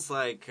things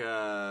like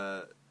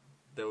there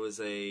was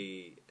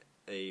a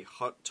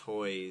Hot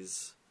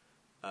Toys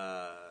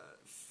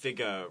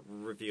figure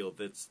revealed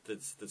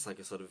that's like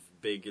a sort of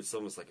big. It's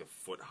almost like a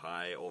foot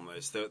high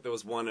almost. There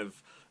was one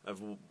of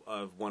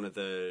one of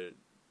the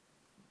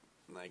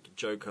like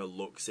Joker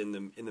looks in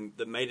the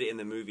that made it in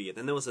the movie. And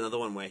then there was another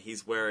one where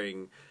he's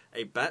wearing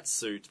a bat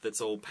suit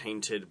that's all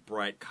painted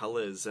bright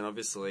colors, and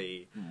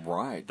obviously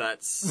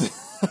that's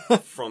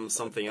from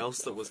something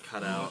else that was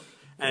cut out.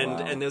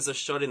 And there's a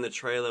shot in the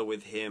trailer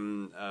with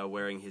him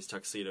wearing his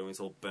tuxedo and he's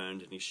all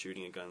burned and he's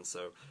shooting a gun.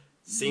 So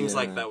seems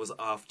like that was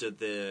after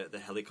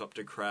the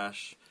helicopter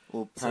crash.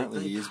 Well,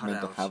 apparently he is meant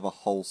to have a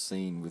whole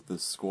scene with the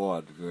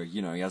squad where,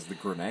 he has the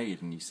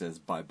grenade and he says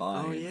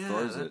bye-bye and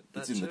throws it.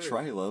 It's in the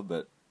trailer,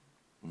 but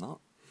not.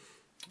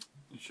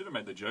 You should have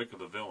made the Joker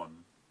the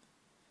villain.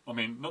 I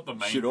mean, not the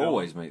main Should villain.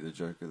 always make the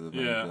Joker the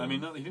main villain. I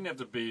mean, he didn't have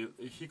to be...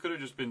 He could have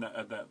just been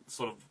that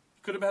sort of...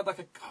 Could have had like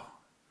a...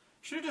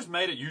 Should have just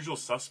made it Usual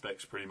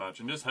Suspects, pretty much,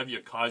 and just have your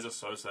Kaiser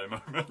Sose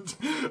moment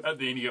at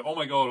the end. You go, oh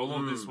my god, all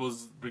of this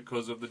was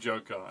because of the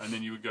Joker. And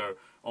then you would go,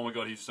 oh my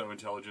god, he's so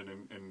intelligent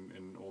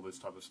and all this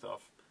type of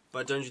stuff.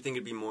 But don't you think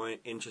it'd be more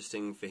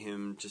interesting for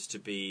him just to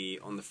be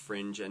on the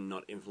fringe and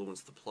not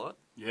influence the plot?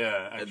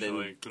 Yeah,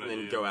 actually. And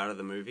then go out of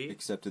the movie?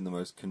 Except in the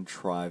most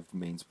contrived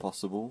means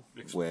possible,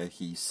 where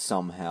he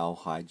somehow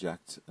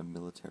hijacked a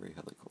military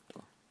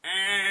helicopter.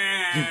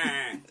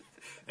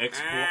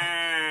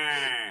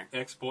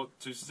 Export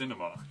to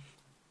cinema.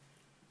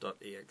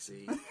 .exe.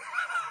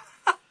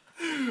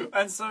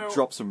 And so...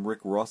 Drop some Rick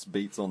Ross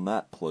beats on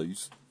that,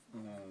 please.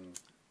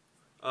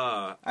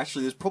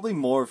 Actually, there's probably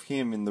more of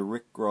him in the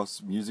Rick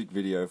Ross music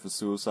video for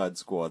Suicide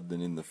Squad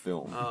than in the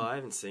film. Oh, I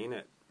haven't seen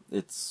it.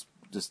 It's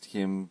just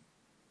him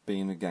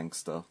being a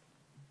gangster.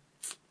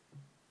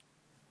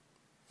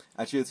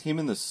 Actually, it's him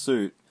in the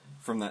suit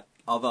from that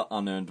other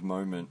unearned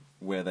moment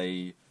where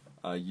they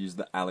use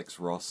the Alex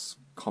Ross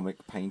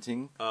comic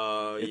painting.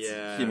 Oh, it's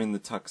yeah. him in the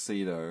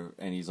tuxedo,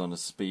 and he's on a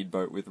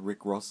speedboat with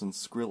Rick Ross and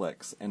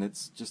Skrillex, and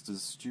it's just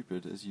as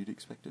stupid as you'd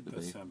expect it to be.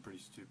 That sounds pretty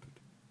stupid.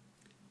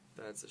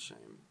 That's a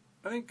shame.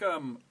 I think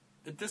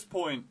at this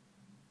point,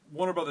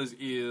 Warner Brothers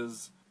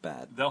is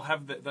Bad.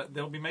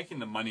 they'll be making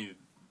the money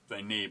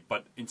they need,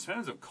 but in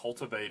terms of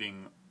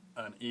cultivating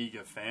an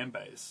eager fan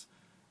base,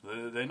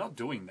 they're not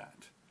doing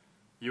that.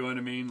 You know what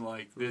I mean?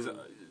 Like, there's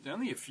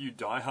only a few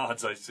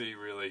diehards I see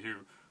really who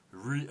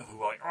are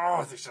like,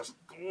 oh, this is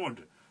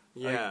good.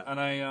 Yeah.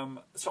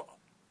 So,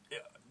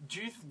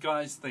 do you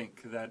guys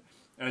think that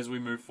as we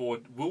move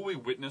forward, will we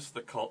witness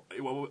the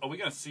are we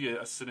going to see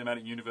a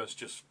cinematic universe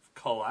just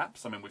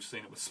collapse? I mean, we've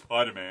seen it with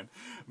Spider-Man,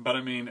 but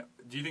I mean,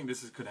 do you think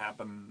could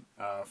happen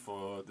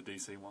for the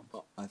DC ones?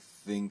 I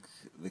think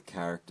the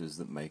characters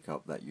that make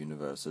up that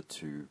universe are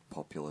too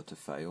popular to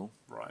fail.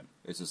 Right.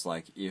 It's just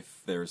like,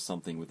 if there is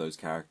something with those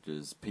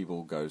characters,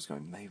 people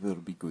going, maybe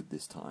it'll be good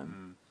this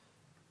time.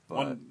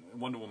 But,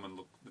 Wonder Woman,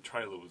 the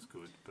trailer was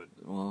good, but...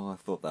 Well, I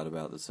thought that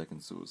about the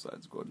second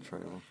Suicide Squad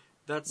trailer.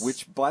 That's...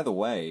 Which, by the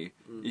way,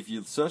 if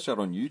you search out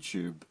on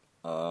YouTube,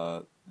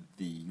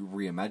 the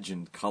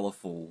reimagined,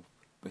 colourful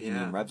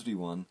Bohemian Rhapsody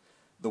one,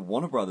 the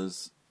Warner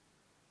Brothers,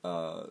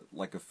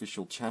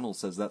 official channel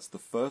says that's the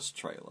first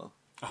trailer.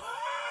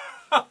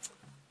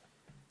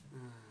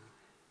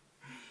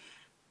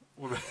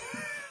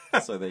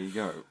 So there you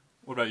go.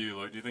 What about you,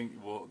 Luke? Do you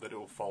think that it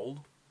will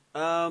fold?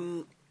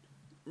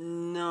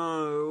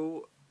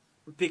 No,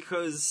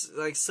 because,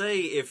 say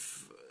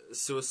if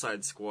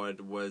Suicide Squad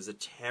was a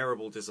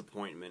terrible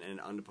disappointment and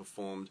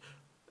underperformed,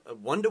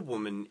 Wonder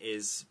Woman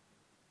is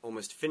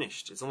almost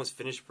finished. It's almost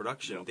finished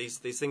production. Yep.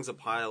 These things are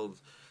piled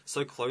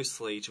so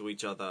closely to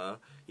each other.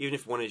 Even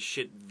if one is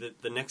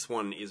shit, the next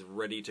one is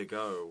ready to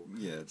go.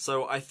 Yeah.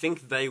 So I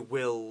think they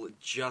will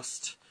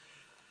just...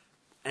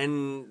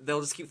 And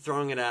they'll just keep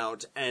throwing it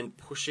out and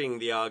pushing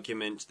the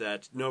argument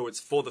that, no,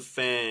 it's for the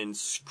fans,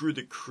 screw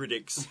the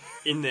critics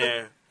in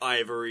their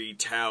ivory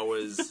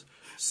towers,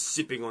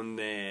 sipping on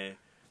their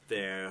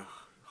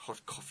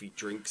hot coffee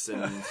drinks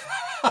and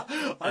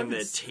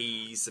their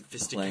tea,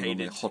 sophisticated... Playing on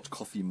their hot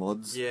coffee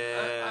mods.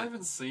 Yeah. I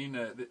haven't seen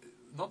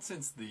not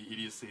since the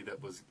idiocy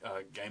that was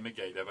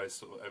Gamergate have I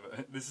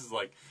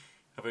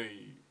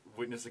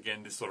witnessed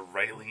again this sort of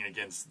railing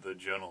against the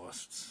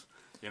journalists.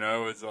 You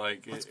know, it's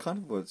like... That's kind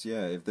of what's,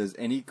 if there's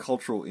any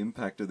cultural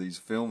impact of these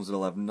films,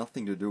 it'll have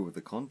nothing to do with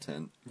the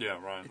content. Yeah,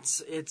 right.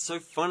 It's so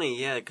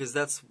funny, because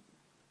that's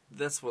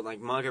what,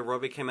 Margot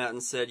Robbie came out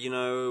and said,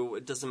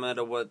 it doesn't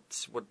matter what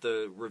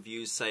the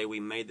reviews say,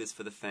 we made this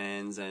for the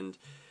fans, and...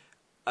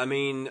 I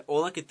mean,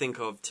 all I could think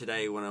of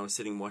today when I was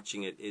sitting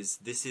watching it is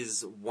this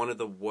is one of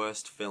the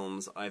worst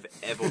films I've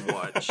ever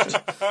watched.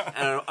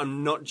 And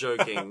I'm not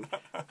joking.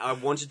 I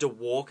wanted to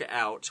walk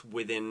out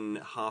within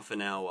half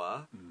an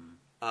hour.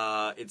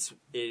 It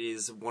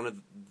is one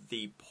of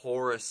the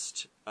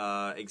poorest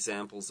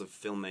examples of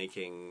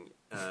filmmaking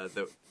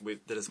that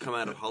has come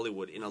out of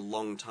Hollywood in a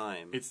long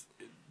time. This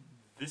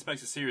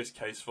makes a serious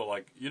case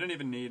for, you don't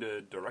even need a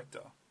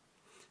director.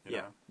 You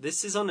know?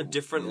 This is on a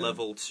different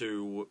level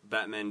to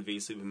Batman v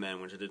Superman,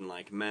 which I didn't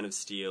like. Man of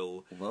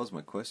Steel. Well, that was my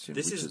question.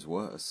 Which is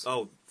worse?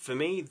 Oh, for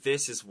me,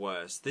 this is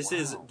worse. This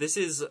is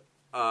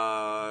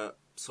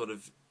sort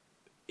of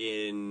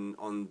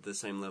on the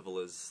same level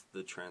as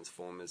the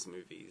Transformers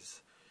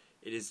movies.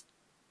 It is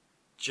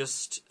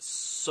just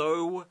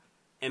so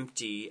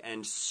empty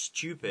and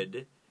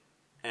stupid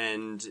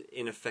and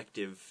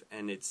ineffective,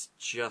 and it's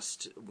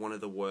just one of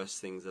the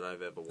worst things that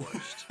I've ever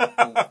watched.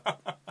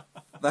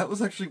 That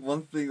was actually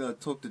one thing that I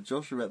talked to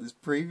Josh about this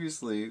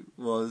previously,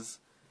 was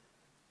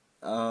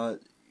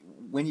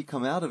when you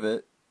come out of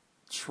it,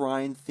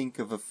 try and think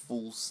of a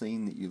full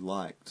scene that you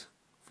liked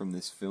from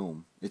this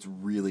film. It's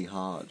really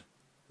hard.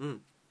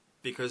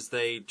 Because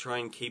they try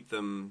and keep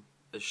them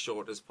as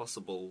short as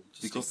possible.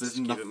 Because there's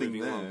nothing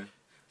there. Along.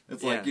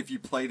 It's like if you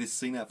play this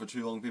scene out for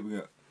too long,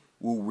 people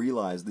will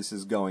realise this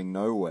is going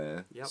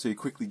nowhere. Yep. So you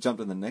quickly jump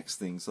to the next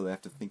thing, so they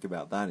have to think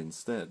about that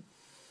instead.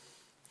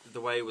 The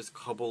way it was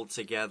cobbled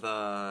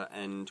together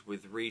and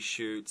with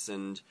reshoots,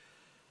 and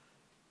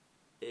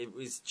it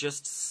was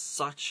just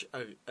such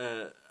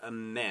a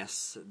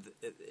mess.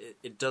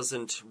 It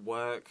doesn't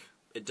work.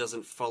 It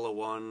doesn't follow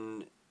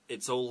on.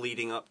 It's all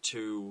leading up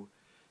to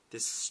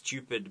this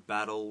stupid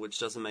battle which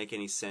doesn't make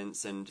any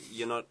sense, and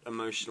you're not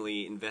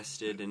emotionally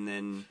invested. And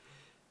then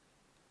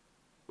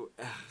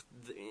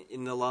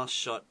in the last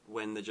shot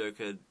when the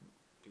Joker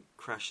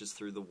crashes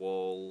through the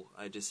wall,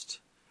 I just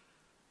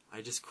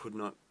could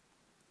not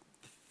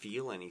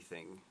feel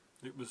anything.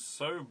 It was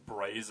so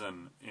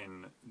brazen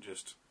in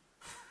just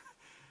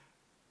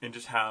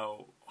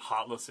how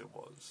heartless it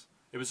was.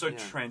 It was so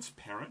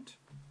transparent.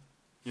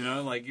 You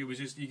know, it was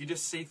just, you could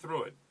just see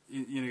through it.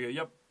 You know,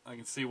 yep, I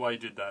can see why you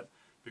did that,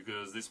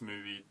 because this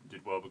movie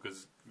did well,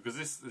 because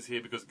this is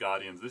here because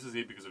Guardians, this is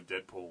here because of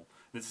Deadpool,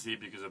 this is here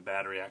because of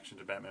bad reaction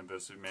to Batman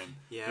vs Superman.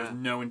 Yeah. There's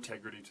no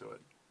integrity to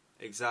it.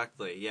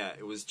 Exactly, yeah.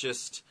 It was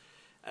just,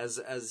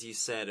 as you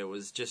said, it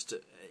was just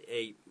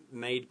a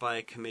made by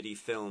a committee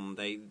film.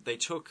 They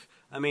took,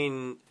 I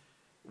mean,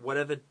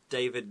 whatever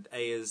David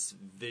Ayer's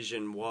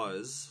vision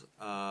was,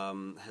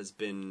 has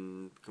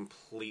been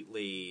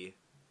completely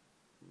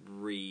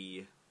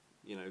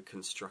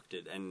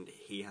constructed, and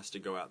he has to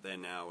go out there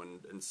now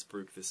and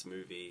spruik this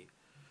movie.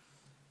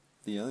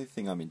 The only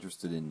thing I'm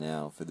interested in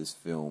now for this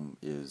film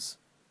is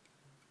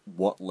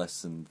what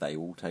lesson they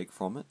will take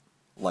from it.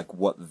 Like,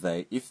 what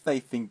they...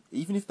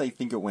 Even if they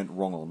think it went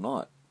wrong or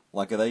not.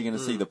 Like, are they going to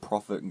see the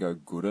prophet and go,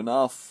 good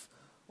enough?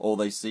 Or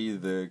they see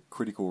the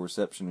critical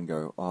reception and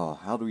go, oh,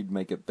 how do we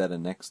make it better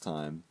next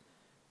time?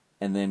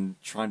 And then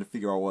trying to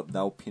figure out what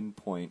they'll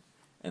pinpoint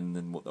and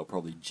then what they'll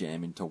probably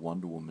jam into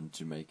Wonder Woman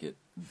to make it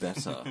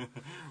better.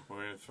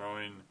 We're going to throw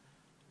in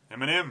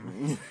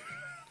Eminem.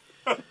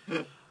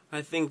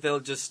 I think they'll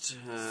just...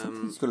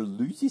 Sometimes you've got to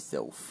lose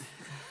yourself.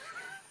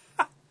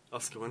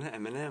 Oscar winner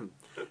Eminem.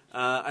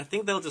 I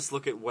think they'll just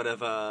look at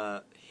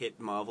whatever hit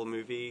Marvel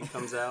movie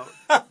comes out.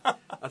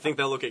 I think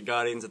they'll look at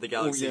Guardians of the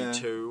Galaxy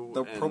 2.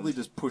 They'll probably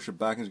just push it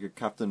back and just go,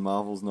 Captain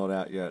Marvel's not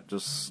out yet.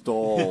 Just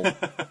stall.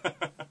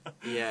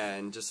 Yeah,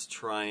 and just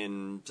try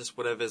and... Just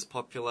whatever's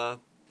popular,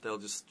 they'll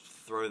just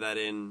throw that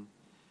in.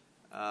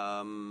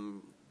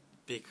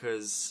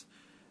 Because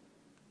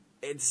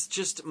it's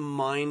just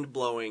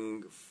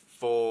mind-blowing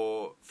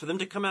for them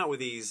to come out with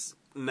these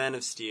Man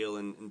of Steel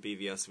and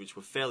BVS, which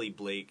were fairly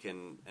bleak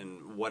and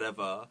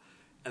whatever,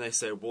 and they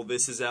say, well,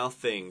 this is our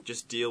thing,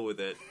 just deal with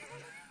it.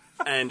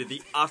 And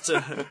the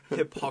utter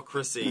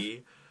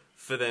hypocrisy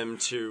for them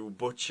to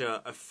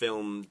butcher a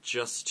film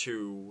just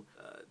to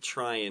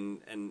try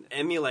and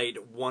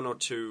emulate one or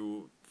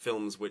two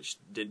films which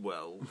did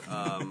well.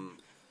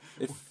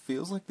 It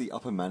feels like the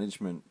upper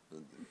management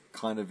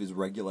kind of is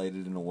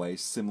regulated in a way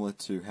similar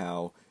to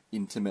how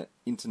internet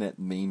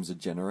memes are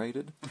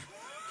generated.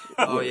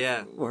 Oh, where,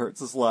 yeah. Where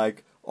it's just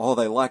like, oh,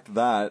 they liked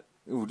that,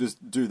 we'll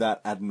just do that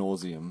ad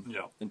nauseum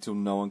until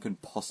no one can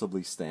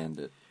possibly stand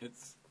it.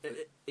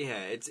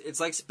 It's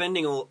like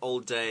spending all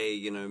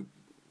day,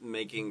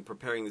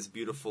 preparing this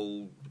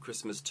beautiful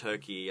Christmas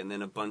turkey, and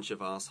then a bunch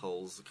of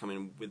assholes come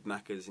in with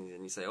macas, and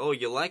you say, "Oh,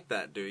 you like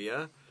that, do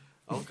you?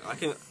 Oh,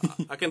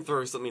 I can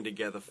throw something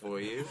together for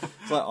you."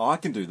 It's like, oh, I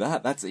can do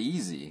that. That's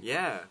easy.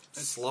 Yeah,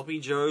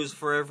 sloppy joes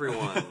for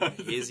everyone.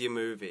 Here's your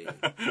movie.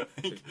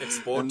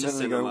 Export to cinema. And then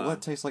they go, well,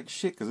 that tastes like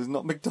shit because it's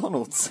not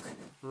McDonald's.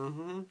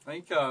 Mm-hmm.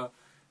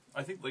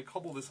 I think they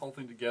cobble this whole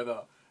thing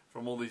together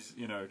from all these,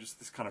 just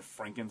this kind of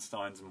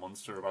Frankenstein's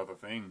monster of other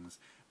things,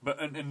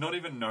 but and not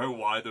even know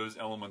why those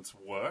elements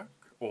work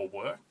or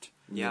worked.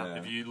 Yeah.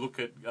 If you look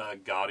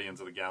at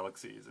Guardians of the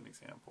Galaxy as an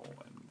example,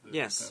 and the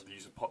use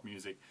of pop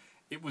music,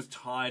 it was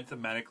tied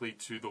thematically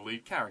to the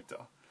lead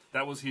character.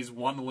 That was his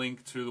one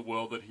link to the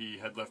world that he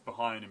had left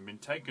behind and been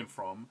taken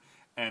from,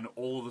 and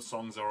all of the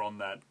songs are on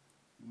that,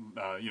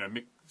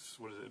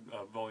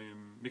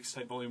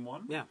 mixtape volume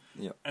 1? Yeah.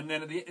 Yep. And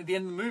then at the end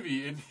of the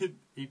movie,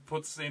 he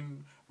puts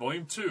in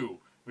volume 2,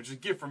 which is a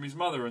gift from his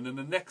mother, and then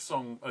the next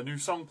song, a new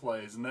song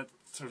plays, and that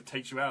sort of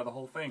takes you out of the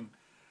whole thing.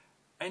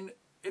 And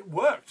it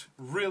worked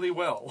really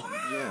well.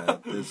 Yeah,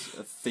 there's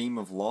a theme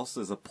of loss,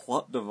 there's a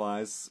plot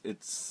device,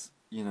 it's...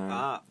 it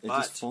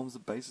just forms the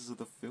basis of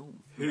the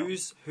film.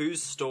 Whose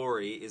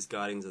story is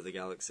Guardians of the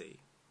Galaxy?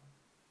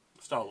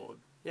 Star-Lord.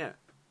 Yeah.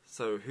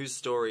 So whose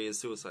story is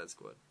Suicide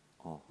Squad?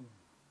 Oh.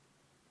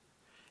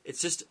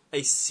 It's just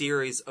a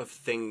series of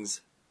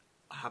things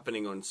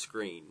happening on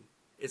screen.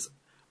 It's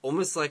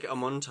almost like a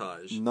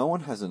montage. No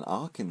one has an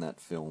arc in that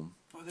film.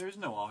 Oh, there is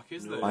no arc,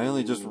 is there? I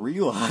only just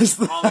realised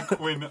that. Harley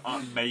Quinn,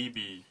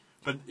 maybe.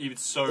 But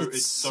it's so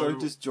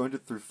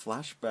disjointed through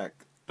flashback.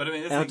 But I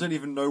mean, and I don't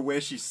even know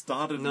where she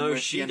started. No, and where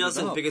she ended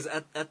doesn't, up. because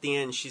at the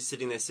end she's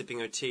sitting there sipping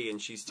her tea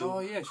and she's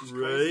still she's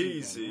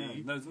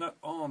crazy. Yeah. There's no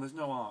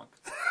arc.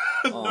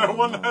 Oh, no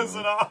one has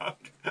an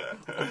arc.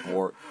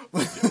 Or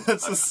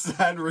that's a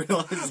sad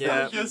realization.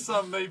 Yeah. Yes,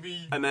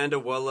 maybe Amanda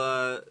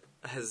Waller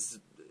is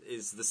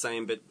the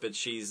same, but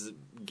she's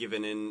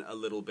given in a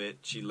little bit.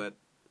 She let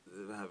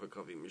them have a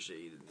coffee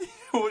machine.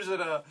 Was it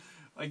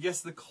I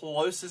guess the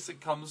closest it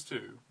comes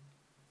to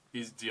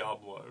is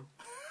Diablo.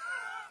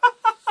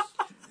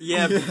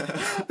 Yeah.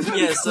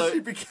 So he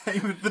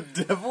became the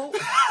devil.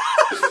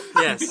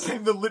 Yes, He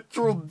became the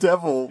literal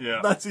devil.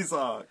 Yeah. That's his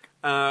arc.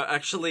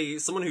 actually,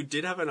 someone who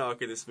did have an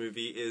arc in this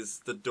movie is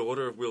the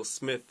daughter of Will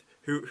Smith,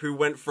 who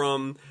went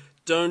from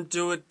 "Don't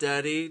do it,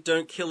 Daddy,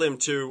 don't kill him"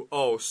 to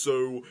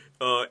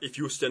if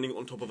you were standing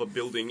on top of a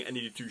building and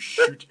needed to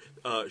shoot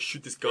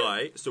this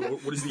guy, so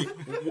what is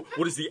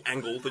the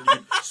angle that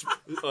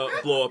you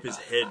could blow up his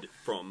head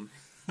from?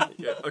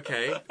 Yeah,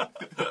 okay.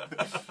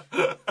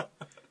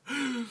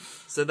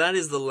 So that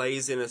is the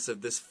laziness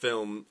of this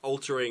film,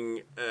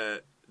 altering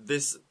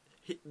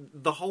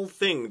the whole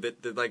thing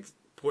that like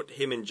put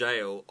him in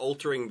jail,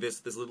 altering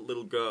this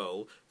little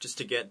girl just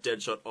to get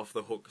Deadshot off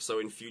the hook, so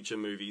in future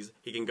movies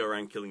he can go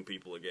around killing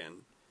people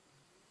again.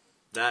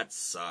 That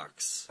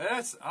sucks.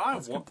 That's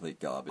complete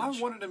garbage. I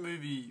wanted a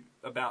movie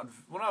about...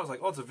 When I was like,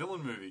 it's a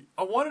villain movie.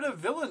 I wanted a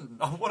villain.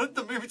 I wanted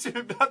the movie to be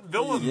about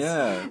villains.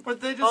 Yeah.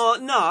 But they just... Oh,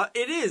 no,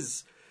 it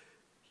is.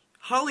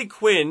 Harley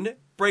Quinn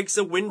breaks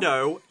a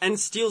window and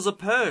steals a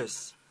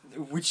purse.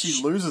 Which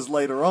she loses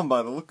later on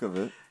by the look of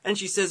it. And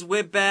she says,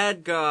 "We're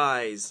bad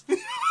guys."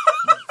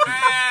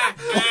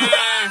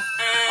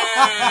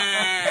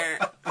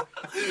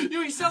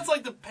 He sounds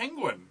like the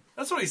Penguin.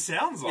 That's what he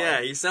sounds like.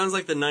 Yeah, he sounds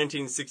like the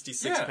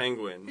 1966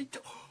 Penguin. He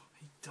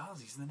does.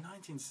 He's the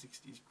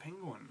 1960s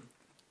Penguin.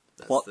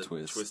 That's Plot the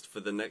twist for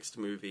the next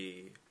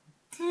movie.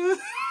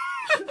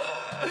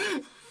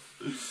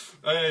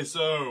 Okay,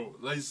 so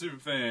Lazy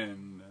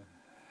Superfan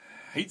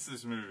hates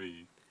this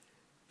movie.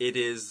 It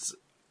is,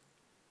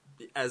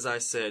 as I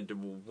said,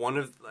 one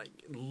of, like,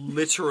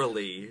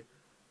 literally,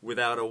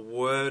 without a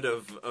word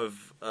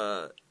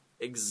of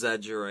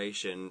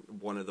exaggeration,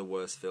 one of the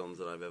worst films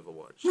that I've ever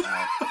watched.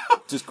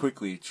 Just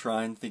quickly,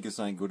 try and think of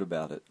something good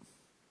about it.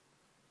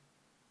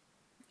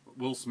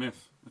 Will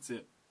Smith. That's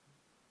it.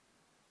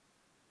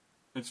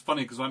 It's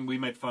funny because we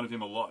made fun of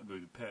him a lot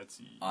with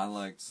Patsy. I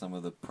liked some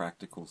of the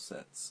practical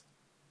sets.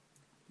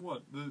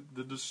 What?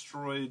 The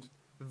destroyed...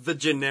 The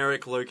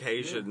generic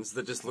locations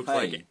that just look Hey.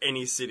 like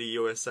any city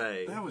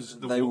USA. That was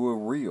the... They were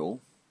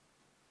real.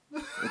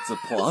 It's a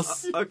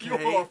plus. Okay.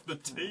 You're off the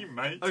team,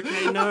 mate.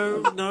 Okay,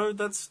 no,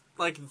 that's,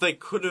 like, they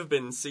could have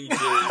been CG.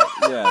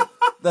 Yeah.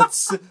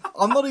 That's...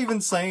 I'm not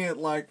even saying it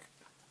like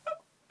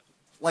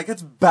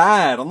it's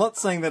bad. I'm not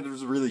saying that it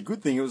was a really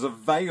good thing. It was a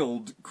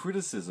veiled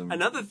criticism.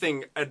 Another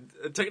thing, a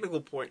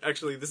technical point,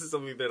 actually, this is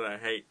something that I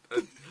hate,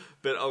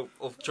 but I'll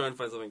try and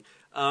find something.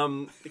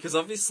 Because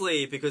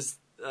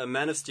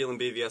Man of Steel and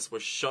BVS were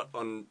shot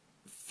on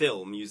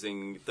film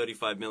using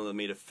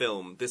 35mm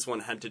film, this one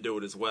had to do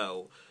it as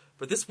well.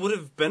 But this would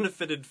have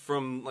benefited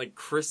from, like,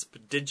 crisp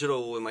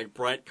digital and, like,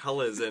 bright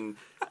colours, and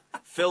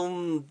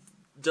film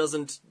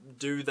doesn't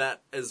do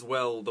that as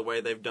well the way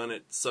they've done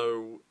it,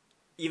 so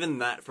even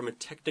that, from a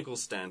technical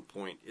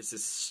standpoint, is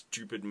this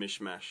stupid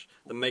mishmash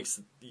that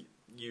makes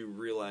you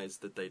realise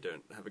that they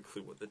don't have a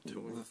clue what they're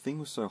doing. The thing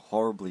was so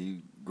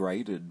horribly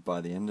graded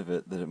by the end of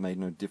it that it made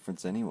no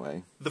difference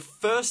anyway. The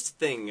first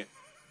thing,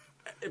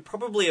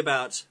 probably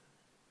about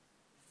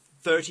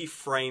 30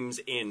 frames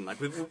in, like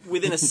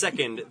within a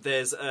second,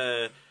 there's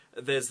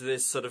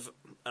this sort of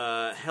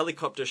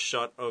helicopter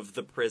shot of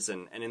the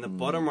prison, and in the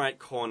bottom right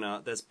corner,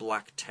 there's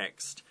black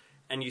text.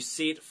 And you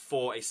see it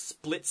for a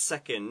split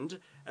second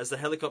as the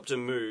helicopter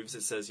moves.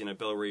 It says,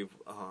 Belle Reve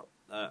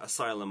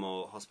Asylum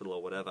or Hospital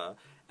or whatever.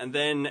 And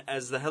then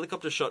as the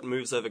helicopter shot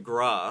moves over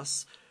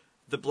grass,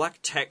 the black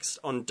text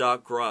on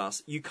dark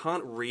grass, you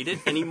can't read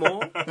it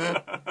anymore.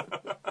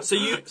 So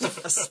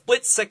a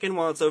split second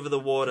while it's over the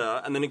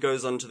water, and then it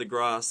goes onto the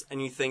grass,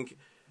 and you think,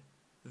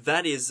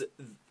 that is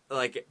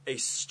like a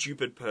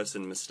stupid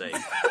person mistake.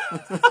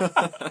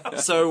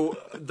 So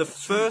the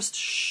first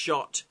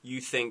shot,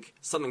 you think,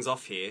 something's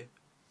off here.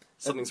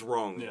 Something's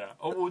wrong. Yeah.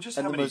 Oh, well, just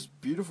And how the many...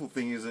 most beautiful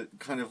thing is it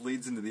kind of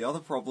leads into the other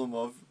problem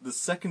of the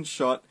second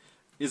shot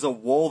is a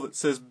wall that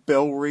says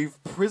Belle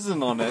Reve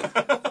Prison on it.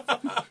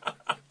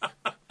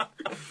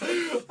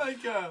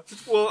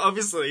 Well,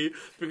 obviously,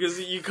 because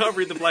you can't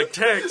read the black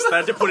text, they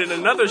had to put in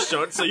another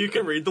shot so you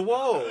can read the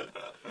wall.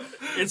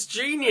 It's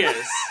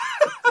genius.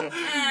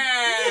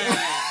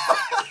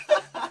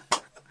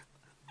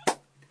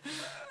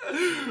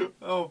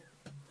 Oh.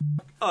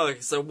 Oh,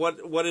 so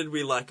what did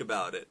we like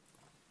about it?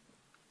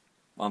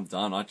 I'm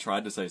done. I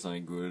tried to say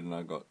something good and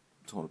I got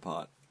torn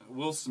apart.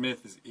 Will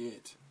Smith is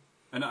it.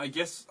 And I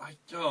guess... I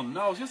was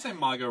going to say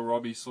Margot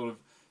Robbie sort of...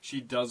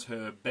 She does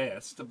her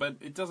best, but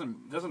it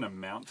doesn't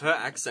amount to Her it.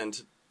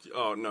 accent...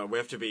 Oh, no, we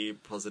have to be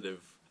positive.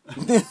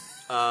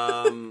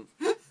 I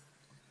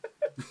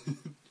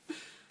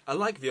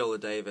like Viola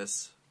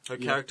Davis. Her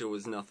character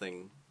was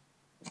nothing.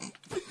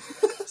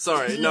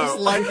 Sorry, You no. just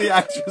like the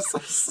actress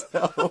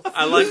herself.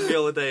 I like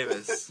Viola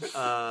Davis.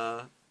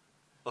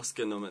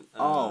 Oscar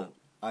nomination.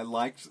 I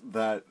liked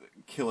that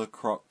Killer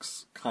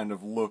Croc's kind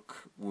of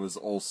look was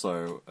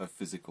also a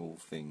physical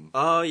thing.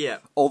 Oh, yeah.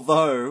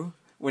 Although,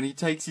 when he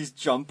takes his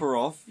jumper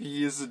off,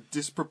 he is a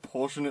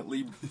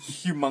disproportionately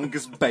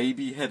humongous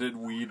baby-headed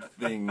weird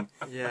thing.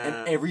 Yeah.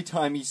 And every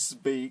time he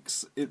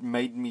speaks, it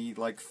made me,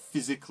 like,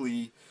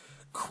 physically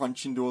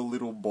crunch into a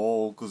little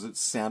ball because it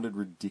sounded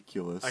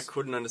ridiculous. I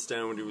couldn't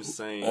understand what he was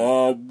saying.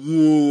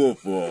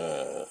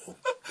 Beautiful.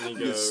 And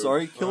you go,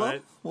 Sorry, Killer?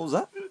 "Alright." What was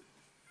that?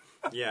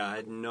 Yeah, I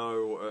had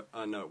no...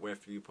 no, we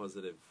have to be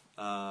positive.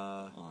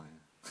 The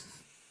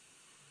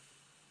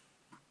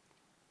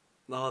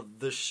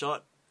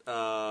shot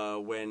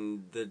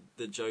when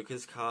the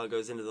Joker's car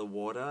goes into the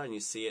water and you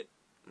see it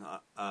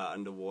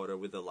underwater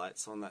with the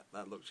lights on,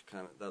 that looked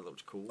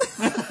cool.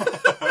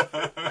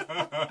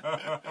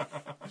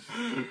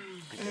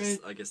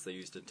 I guess they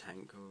used a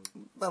tank.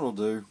 That'll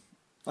do.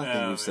 I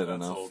think we've said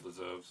that's enough. all it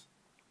deserves.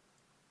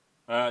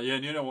 And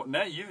you know what?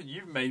 Now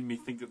you've made me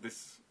think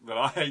that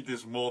I hate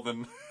this more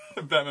than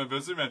Batman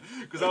vs Superman,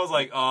 because I was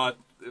like,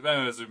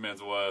 Batman vs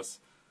Superman's worse.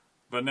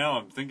 But now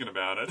I'm thinking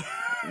about it.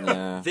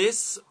 Yeah.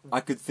 This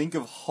I could think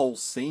of whole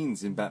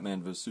scenes in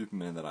Batman vs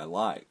Superman that I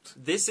liked.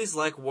 is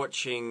like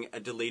watching a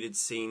deleted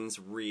scenes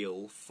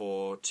reel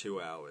for 2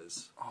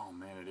 hours. Oh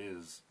man, it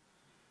is.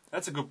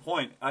 That's a good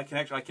point. I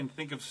can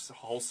think of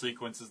whole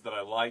sequences that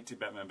I liked in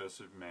Batman vs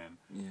Superman.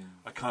 Yeah.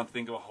 I can't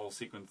think of a whole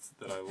sequence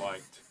that I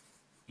liked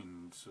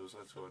in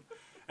Suicide Squad.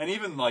 And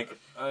even like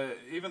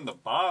even the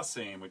bar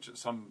scene, which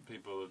some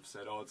people have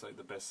said, oh, it's like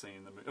the best scene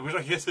in the movie. Which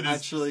I guess it is.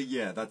 Actually,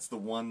 yeah, that's the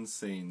one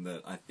scene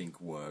that I think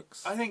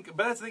works. I think,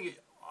 but that's the thing.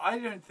 I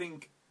don't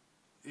think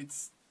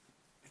it's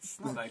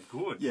not that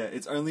good. Yeah,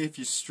 it's only if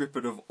you strip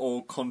it of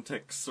all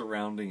context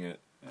surrounding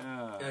it.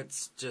 Yeah.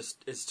 It's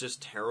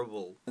just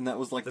terrible. And that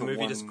was like The the movie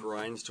one, just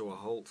grinds to a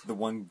halt. the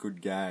one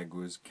good gag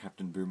was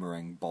Captain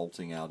Boomerang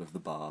bolting out of the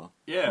bar.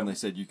 Yeah. And they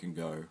said you can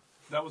go.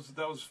 That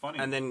was funny.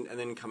 And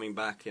then coming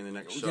back in the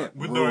next Yeah. shot.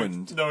 with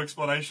ruined. no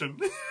explanation.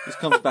 Just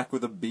comes back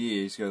with a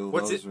beer. He's go,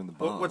 What's those are in the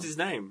bar. What's his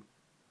name?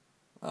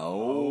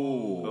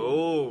 Oh.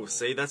 Oh,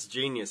 see, that's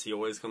genius. He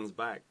always comes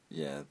back.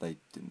 Yeah, they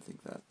didn't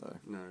think that though.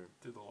 No.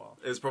 Did the laugh.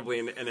 It was probably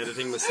an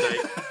editing mistake.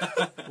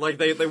 Like,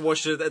 they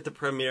watched it at the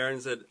premiere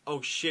and said,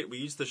 oh shit, we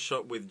used the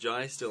shot with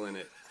Jai still in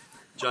it.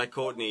 Jai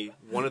Courtney,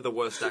 one of the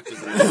worst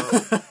actors in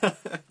the world.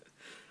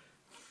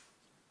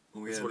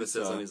 That's what it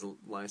says on his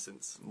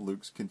license.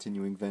 Luke's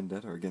continuing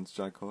vendetta against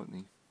Jai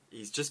Courtney.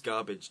 He's just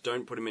garbage.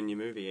 Don't put him in your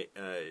movie,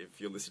 if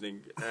you're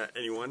listening,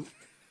 anyone.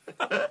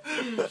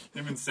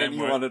 Him and Sam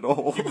Anyone at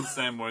all. Him and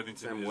Sam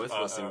Worthington. Sam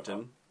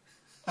Worthington.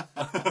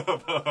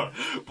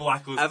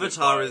 Blacklisted.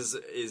 Avatar by-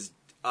 is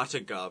utter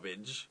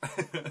garbage.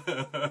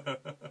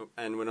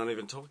 And we're not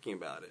even talking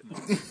about it.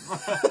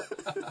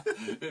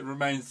 It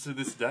remains to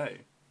this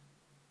day.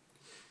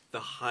 The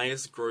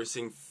highest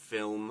grossing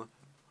film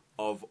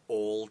of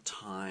all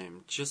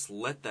time. Just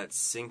let that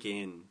sink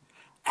in.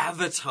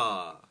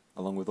 Avatar.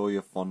 Along with all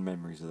your fond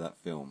memories of that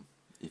film,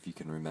 if you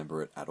can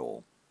remember it at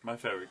all. My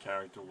favourite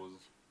character was...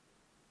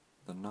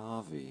 The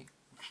Na'vi.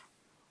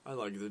 I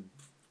like the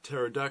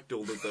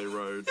pterodactyl that they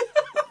rode.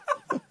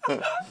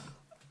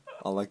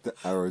 I like the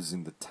arrows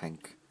in the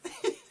tank.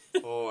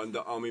 Oh, and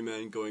the army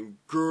man going,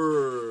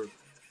 grrr,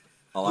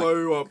 I like,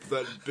 blow up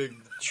that big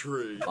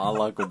tree. I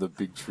like when the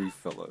big tree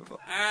fell over.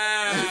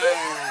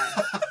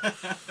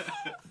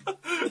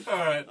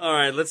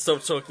 Alright, let's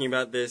stop talking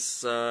about this.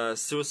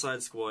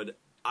 Suicide Squad,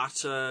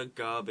 utter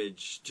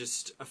garbage.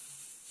 Just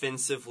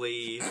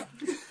offensively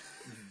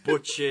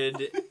butchered.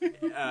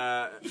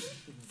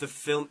 The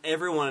film,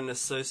 everyone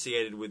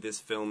associated with this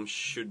film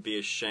should be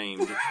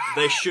ashamed.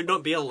 They should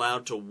not be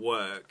allowed to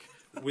work,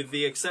 with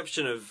the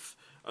exception of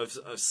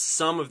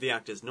some of the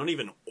actors, not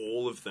even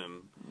all of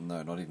them.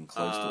 No, not even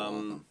close to all of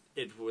them.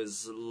 It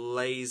was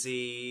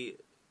lazy,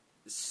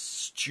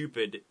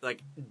 stupid,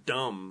 like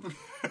dumb,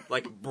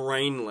 like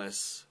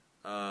brainless,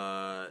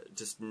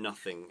 just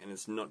nothing, and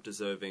it's not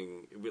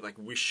deserving.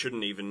 We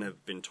shouldn't even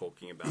have been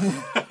talking about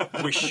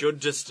it. We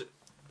should just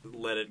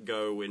let it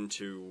go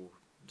into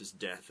just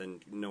death,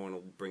 and no one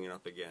will bring it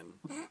up again.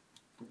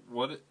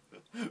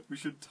 We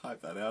should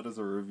type that out as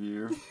a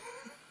review.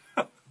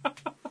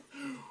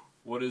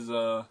 What is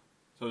so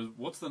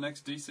what's the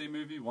next DC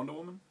movie? Wonder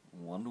Woman?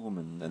 Wonder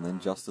Woman, and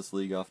then Justice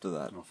League after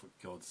that. Oh, for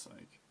God's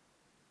sake.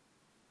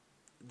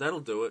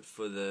 That'll do it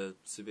for the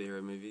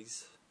superhero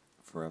movies.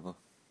 Forever.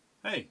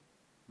 Hey.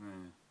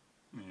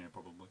 Yeah,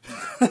 probably.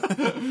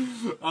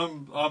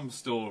 I'm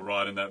still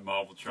riding that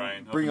Marvel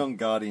train. Bring on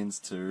Guardians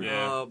 2.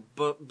 Yeah.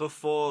 But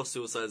before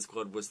Suicide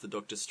Squad was the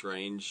Doctor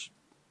Strange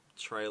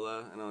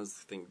trailer, and I was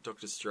thinking,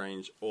 Doctor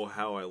Strange, or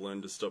How I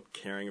Learned to Stop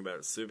Caring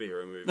About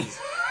Superhero Movies.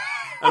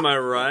 Am I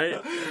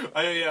right?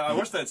 I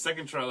watched that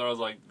second trailer. I was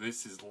like,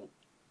 this is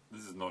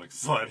not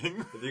exciting.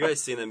 Have you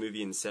guys seen that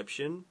movie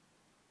Inception?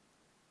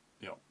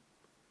 Yeah.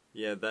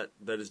 Yeah, that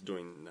is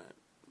doing that.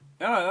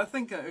 Yeah, I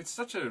think it's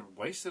such a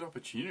wasted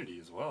opportunity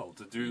as well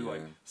to do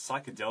like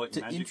psychedelic To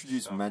magic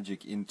introduce stuff.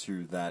 magic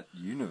into that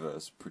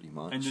universe, pretty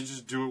much. And to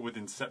just do it with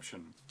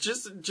Inception.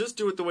 Just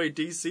do it the way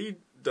DC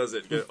does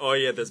it. Go, oh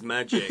yeah, there's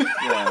magic.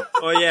 Yeah.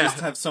 Oh yeah, Just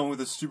have someone with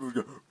a super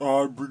go,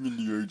 I'm bringing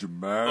the age of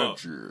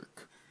magic.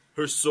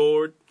 her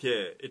sword.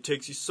 Yeah, it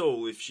takes your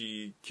soul if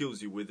she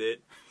kills you with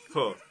it.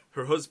 Huh.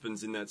 Her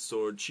husband's in that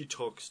sword. She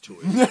talks to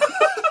it.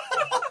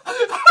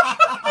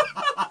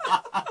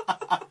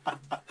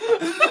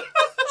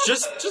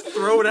 Just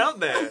throw it out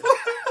there.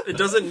 It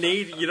doesn't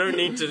need. You don't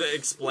need to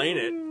explain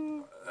it.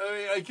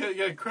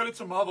 Credit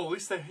to Marvel. At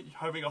least they're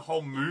having a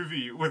whole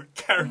movie with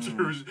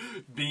characters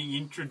being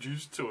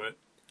introduced to it.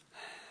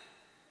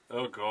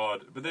 Oh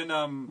God! But then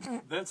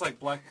it's like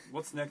Black.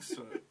 What's next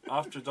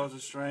after Doctor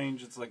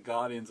Strange? It's like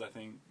Guardians, I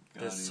think.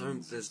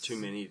 There's too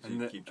many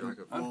to keep track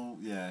of. Well,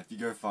 yeah, if you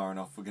go far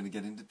enough, we're going to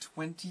get into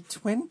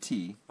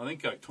 2020. I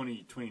think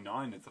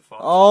 2029 is the fastest.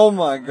 Oh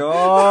my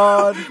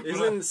God!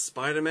 Isn't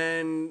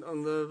Spider-Man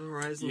on the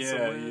horizon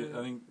somewhere?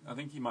 Yeah, I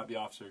think he might be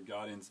after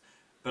Guardians.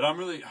 But I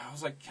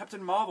was like,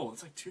 Captain Marvel,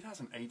 it's like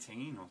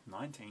 2018 or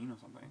 19 or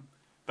something.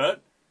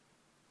 But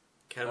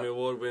Academy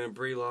Award winner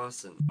Brie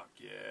Larson. fuck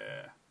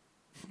yeah.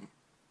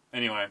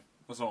 Anyway,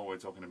 that's not what we're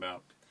talking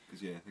about.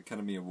 Because, yeah,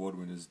 Academy Award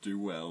winners do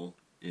well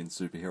in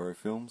superhero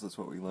films. That's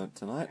what we learnt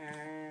tonight.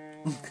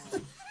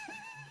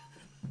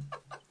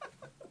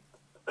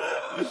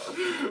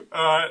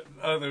 Alright,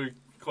 I think we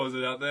close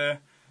it out there.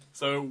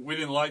 So, we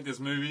didn't like this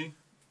movie.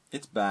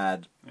 It's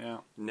bad. Yeah.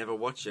 Never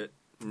watch it.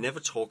 Never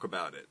talk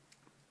about it.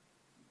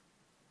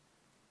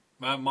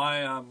 My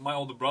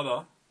older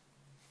brother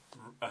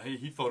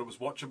he thought it was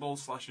watchable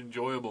 /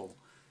 enjoyable,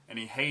 and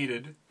he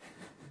hated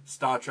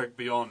Star Trek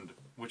Beyond,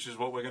 which is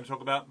what we're going to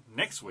talk about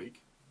next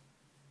week.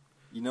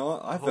 You know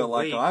what? I felt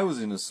like I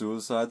was in a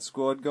Suicide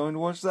Squad going to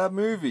watch that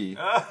movie.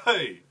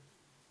 Hey!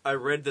 I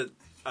read that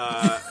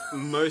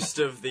most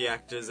of the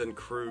actors and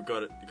crew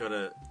got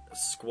a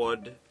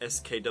squad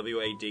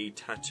SKWAD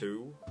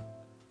tattoo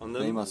on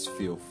them. They must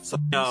feel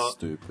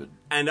stupid.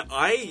 And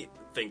I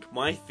think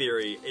my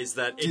theory is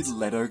that Did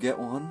Leto get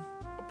one?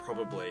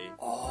 Probably.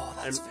 Oh,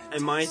 that's fantastic.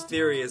 And my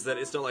theory is that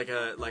it's not like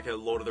a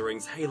Lord of the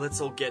Rings, hey,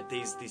 let's all get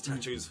these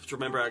tattoos to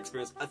remember our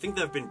experience. I think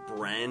they've been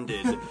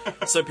branded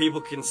so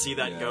people can see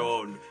that and go,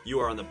 oh, you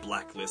are on the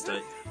blacklist.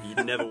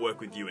 You'd never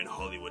work with you in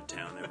Hollywood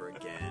Town ever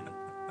again.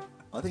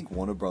 I think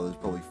Warner Brothers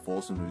probably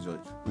forced him to. He's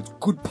like, it's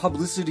good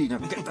publicity, now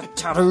get the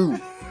tattoo!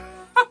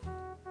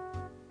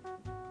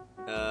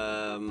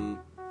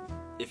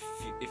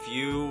 If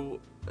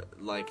you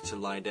like to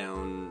lie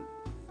down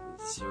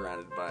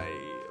surrounded by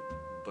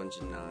a bunch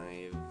of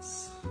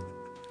knives...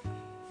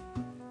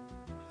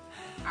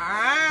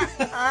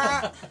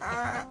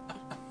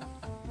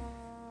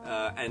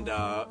 and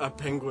a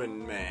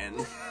penguin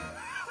man...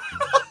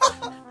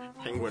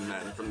 penguin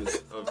man from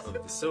of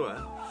the sewer...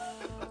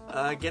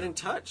 get in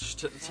touch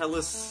to tell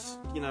us,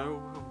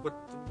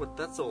 what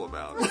that's all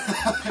about.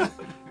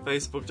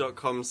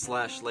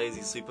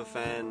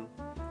 Facebook.com/LazySuperfan,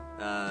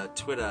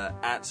 Twitter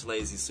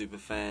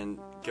 @LazySuperfan.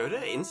 Go to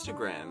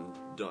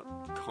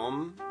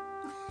Instagram.com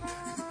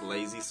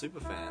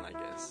LazySuperfan, I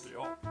guess.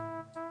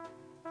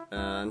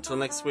 Until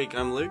next week,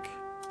 I'm Luke.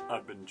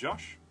 I've been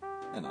Josh.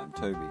 And I'm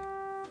Toby.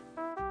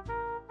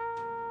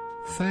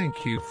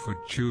 Thank you for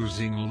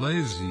choosing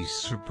Lazy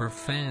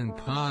Superfan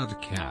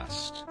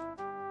Podcast.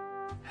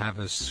 Have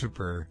a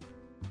super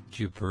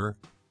duper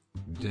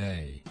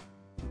day.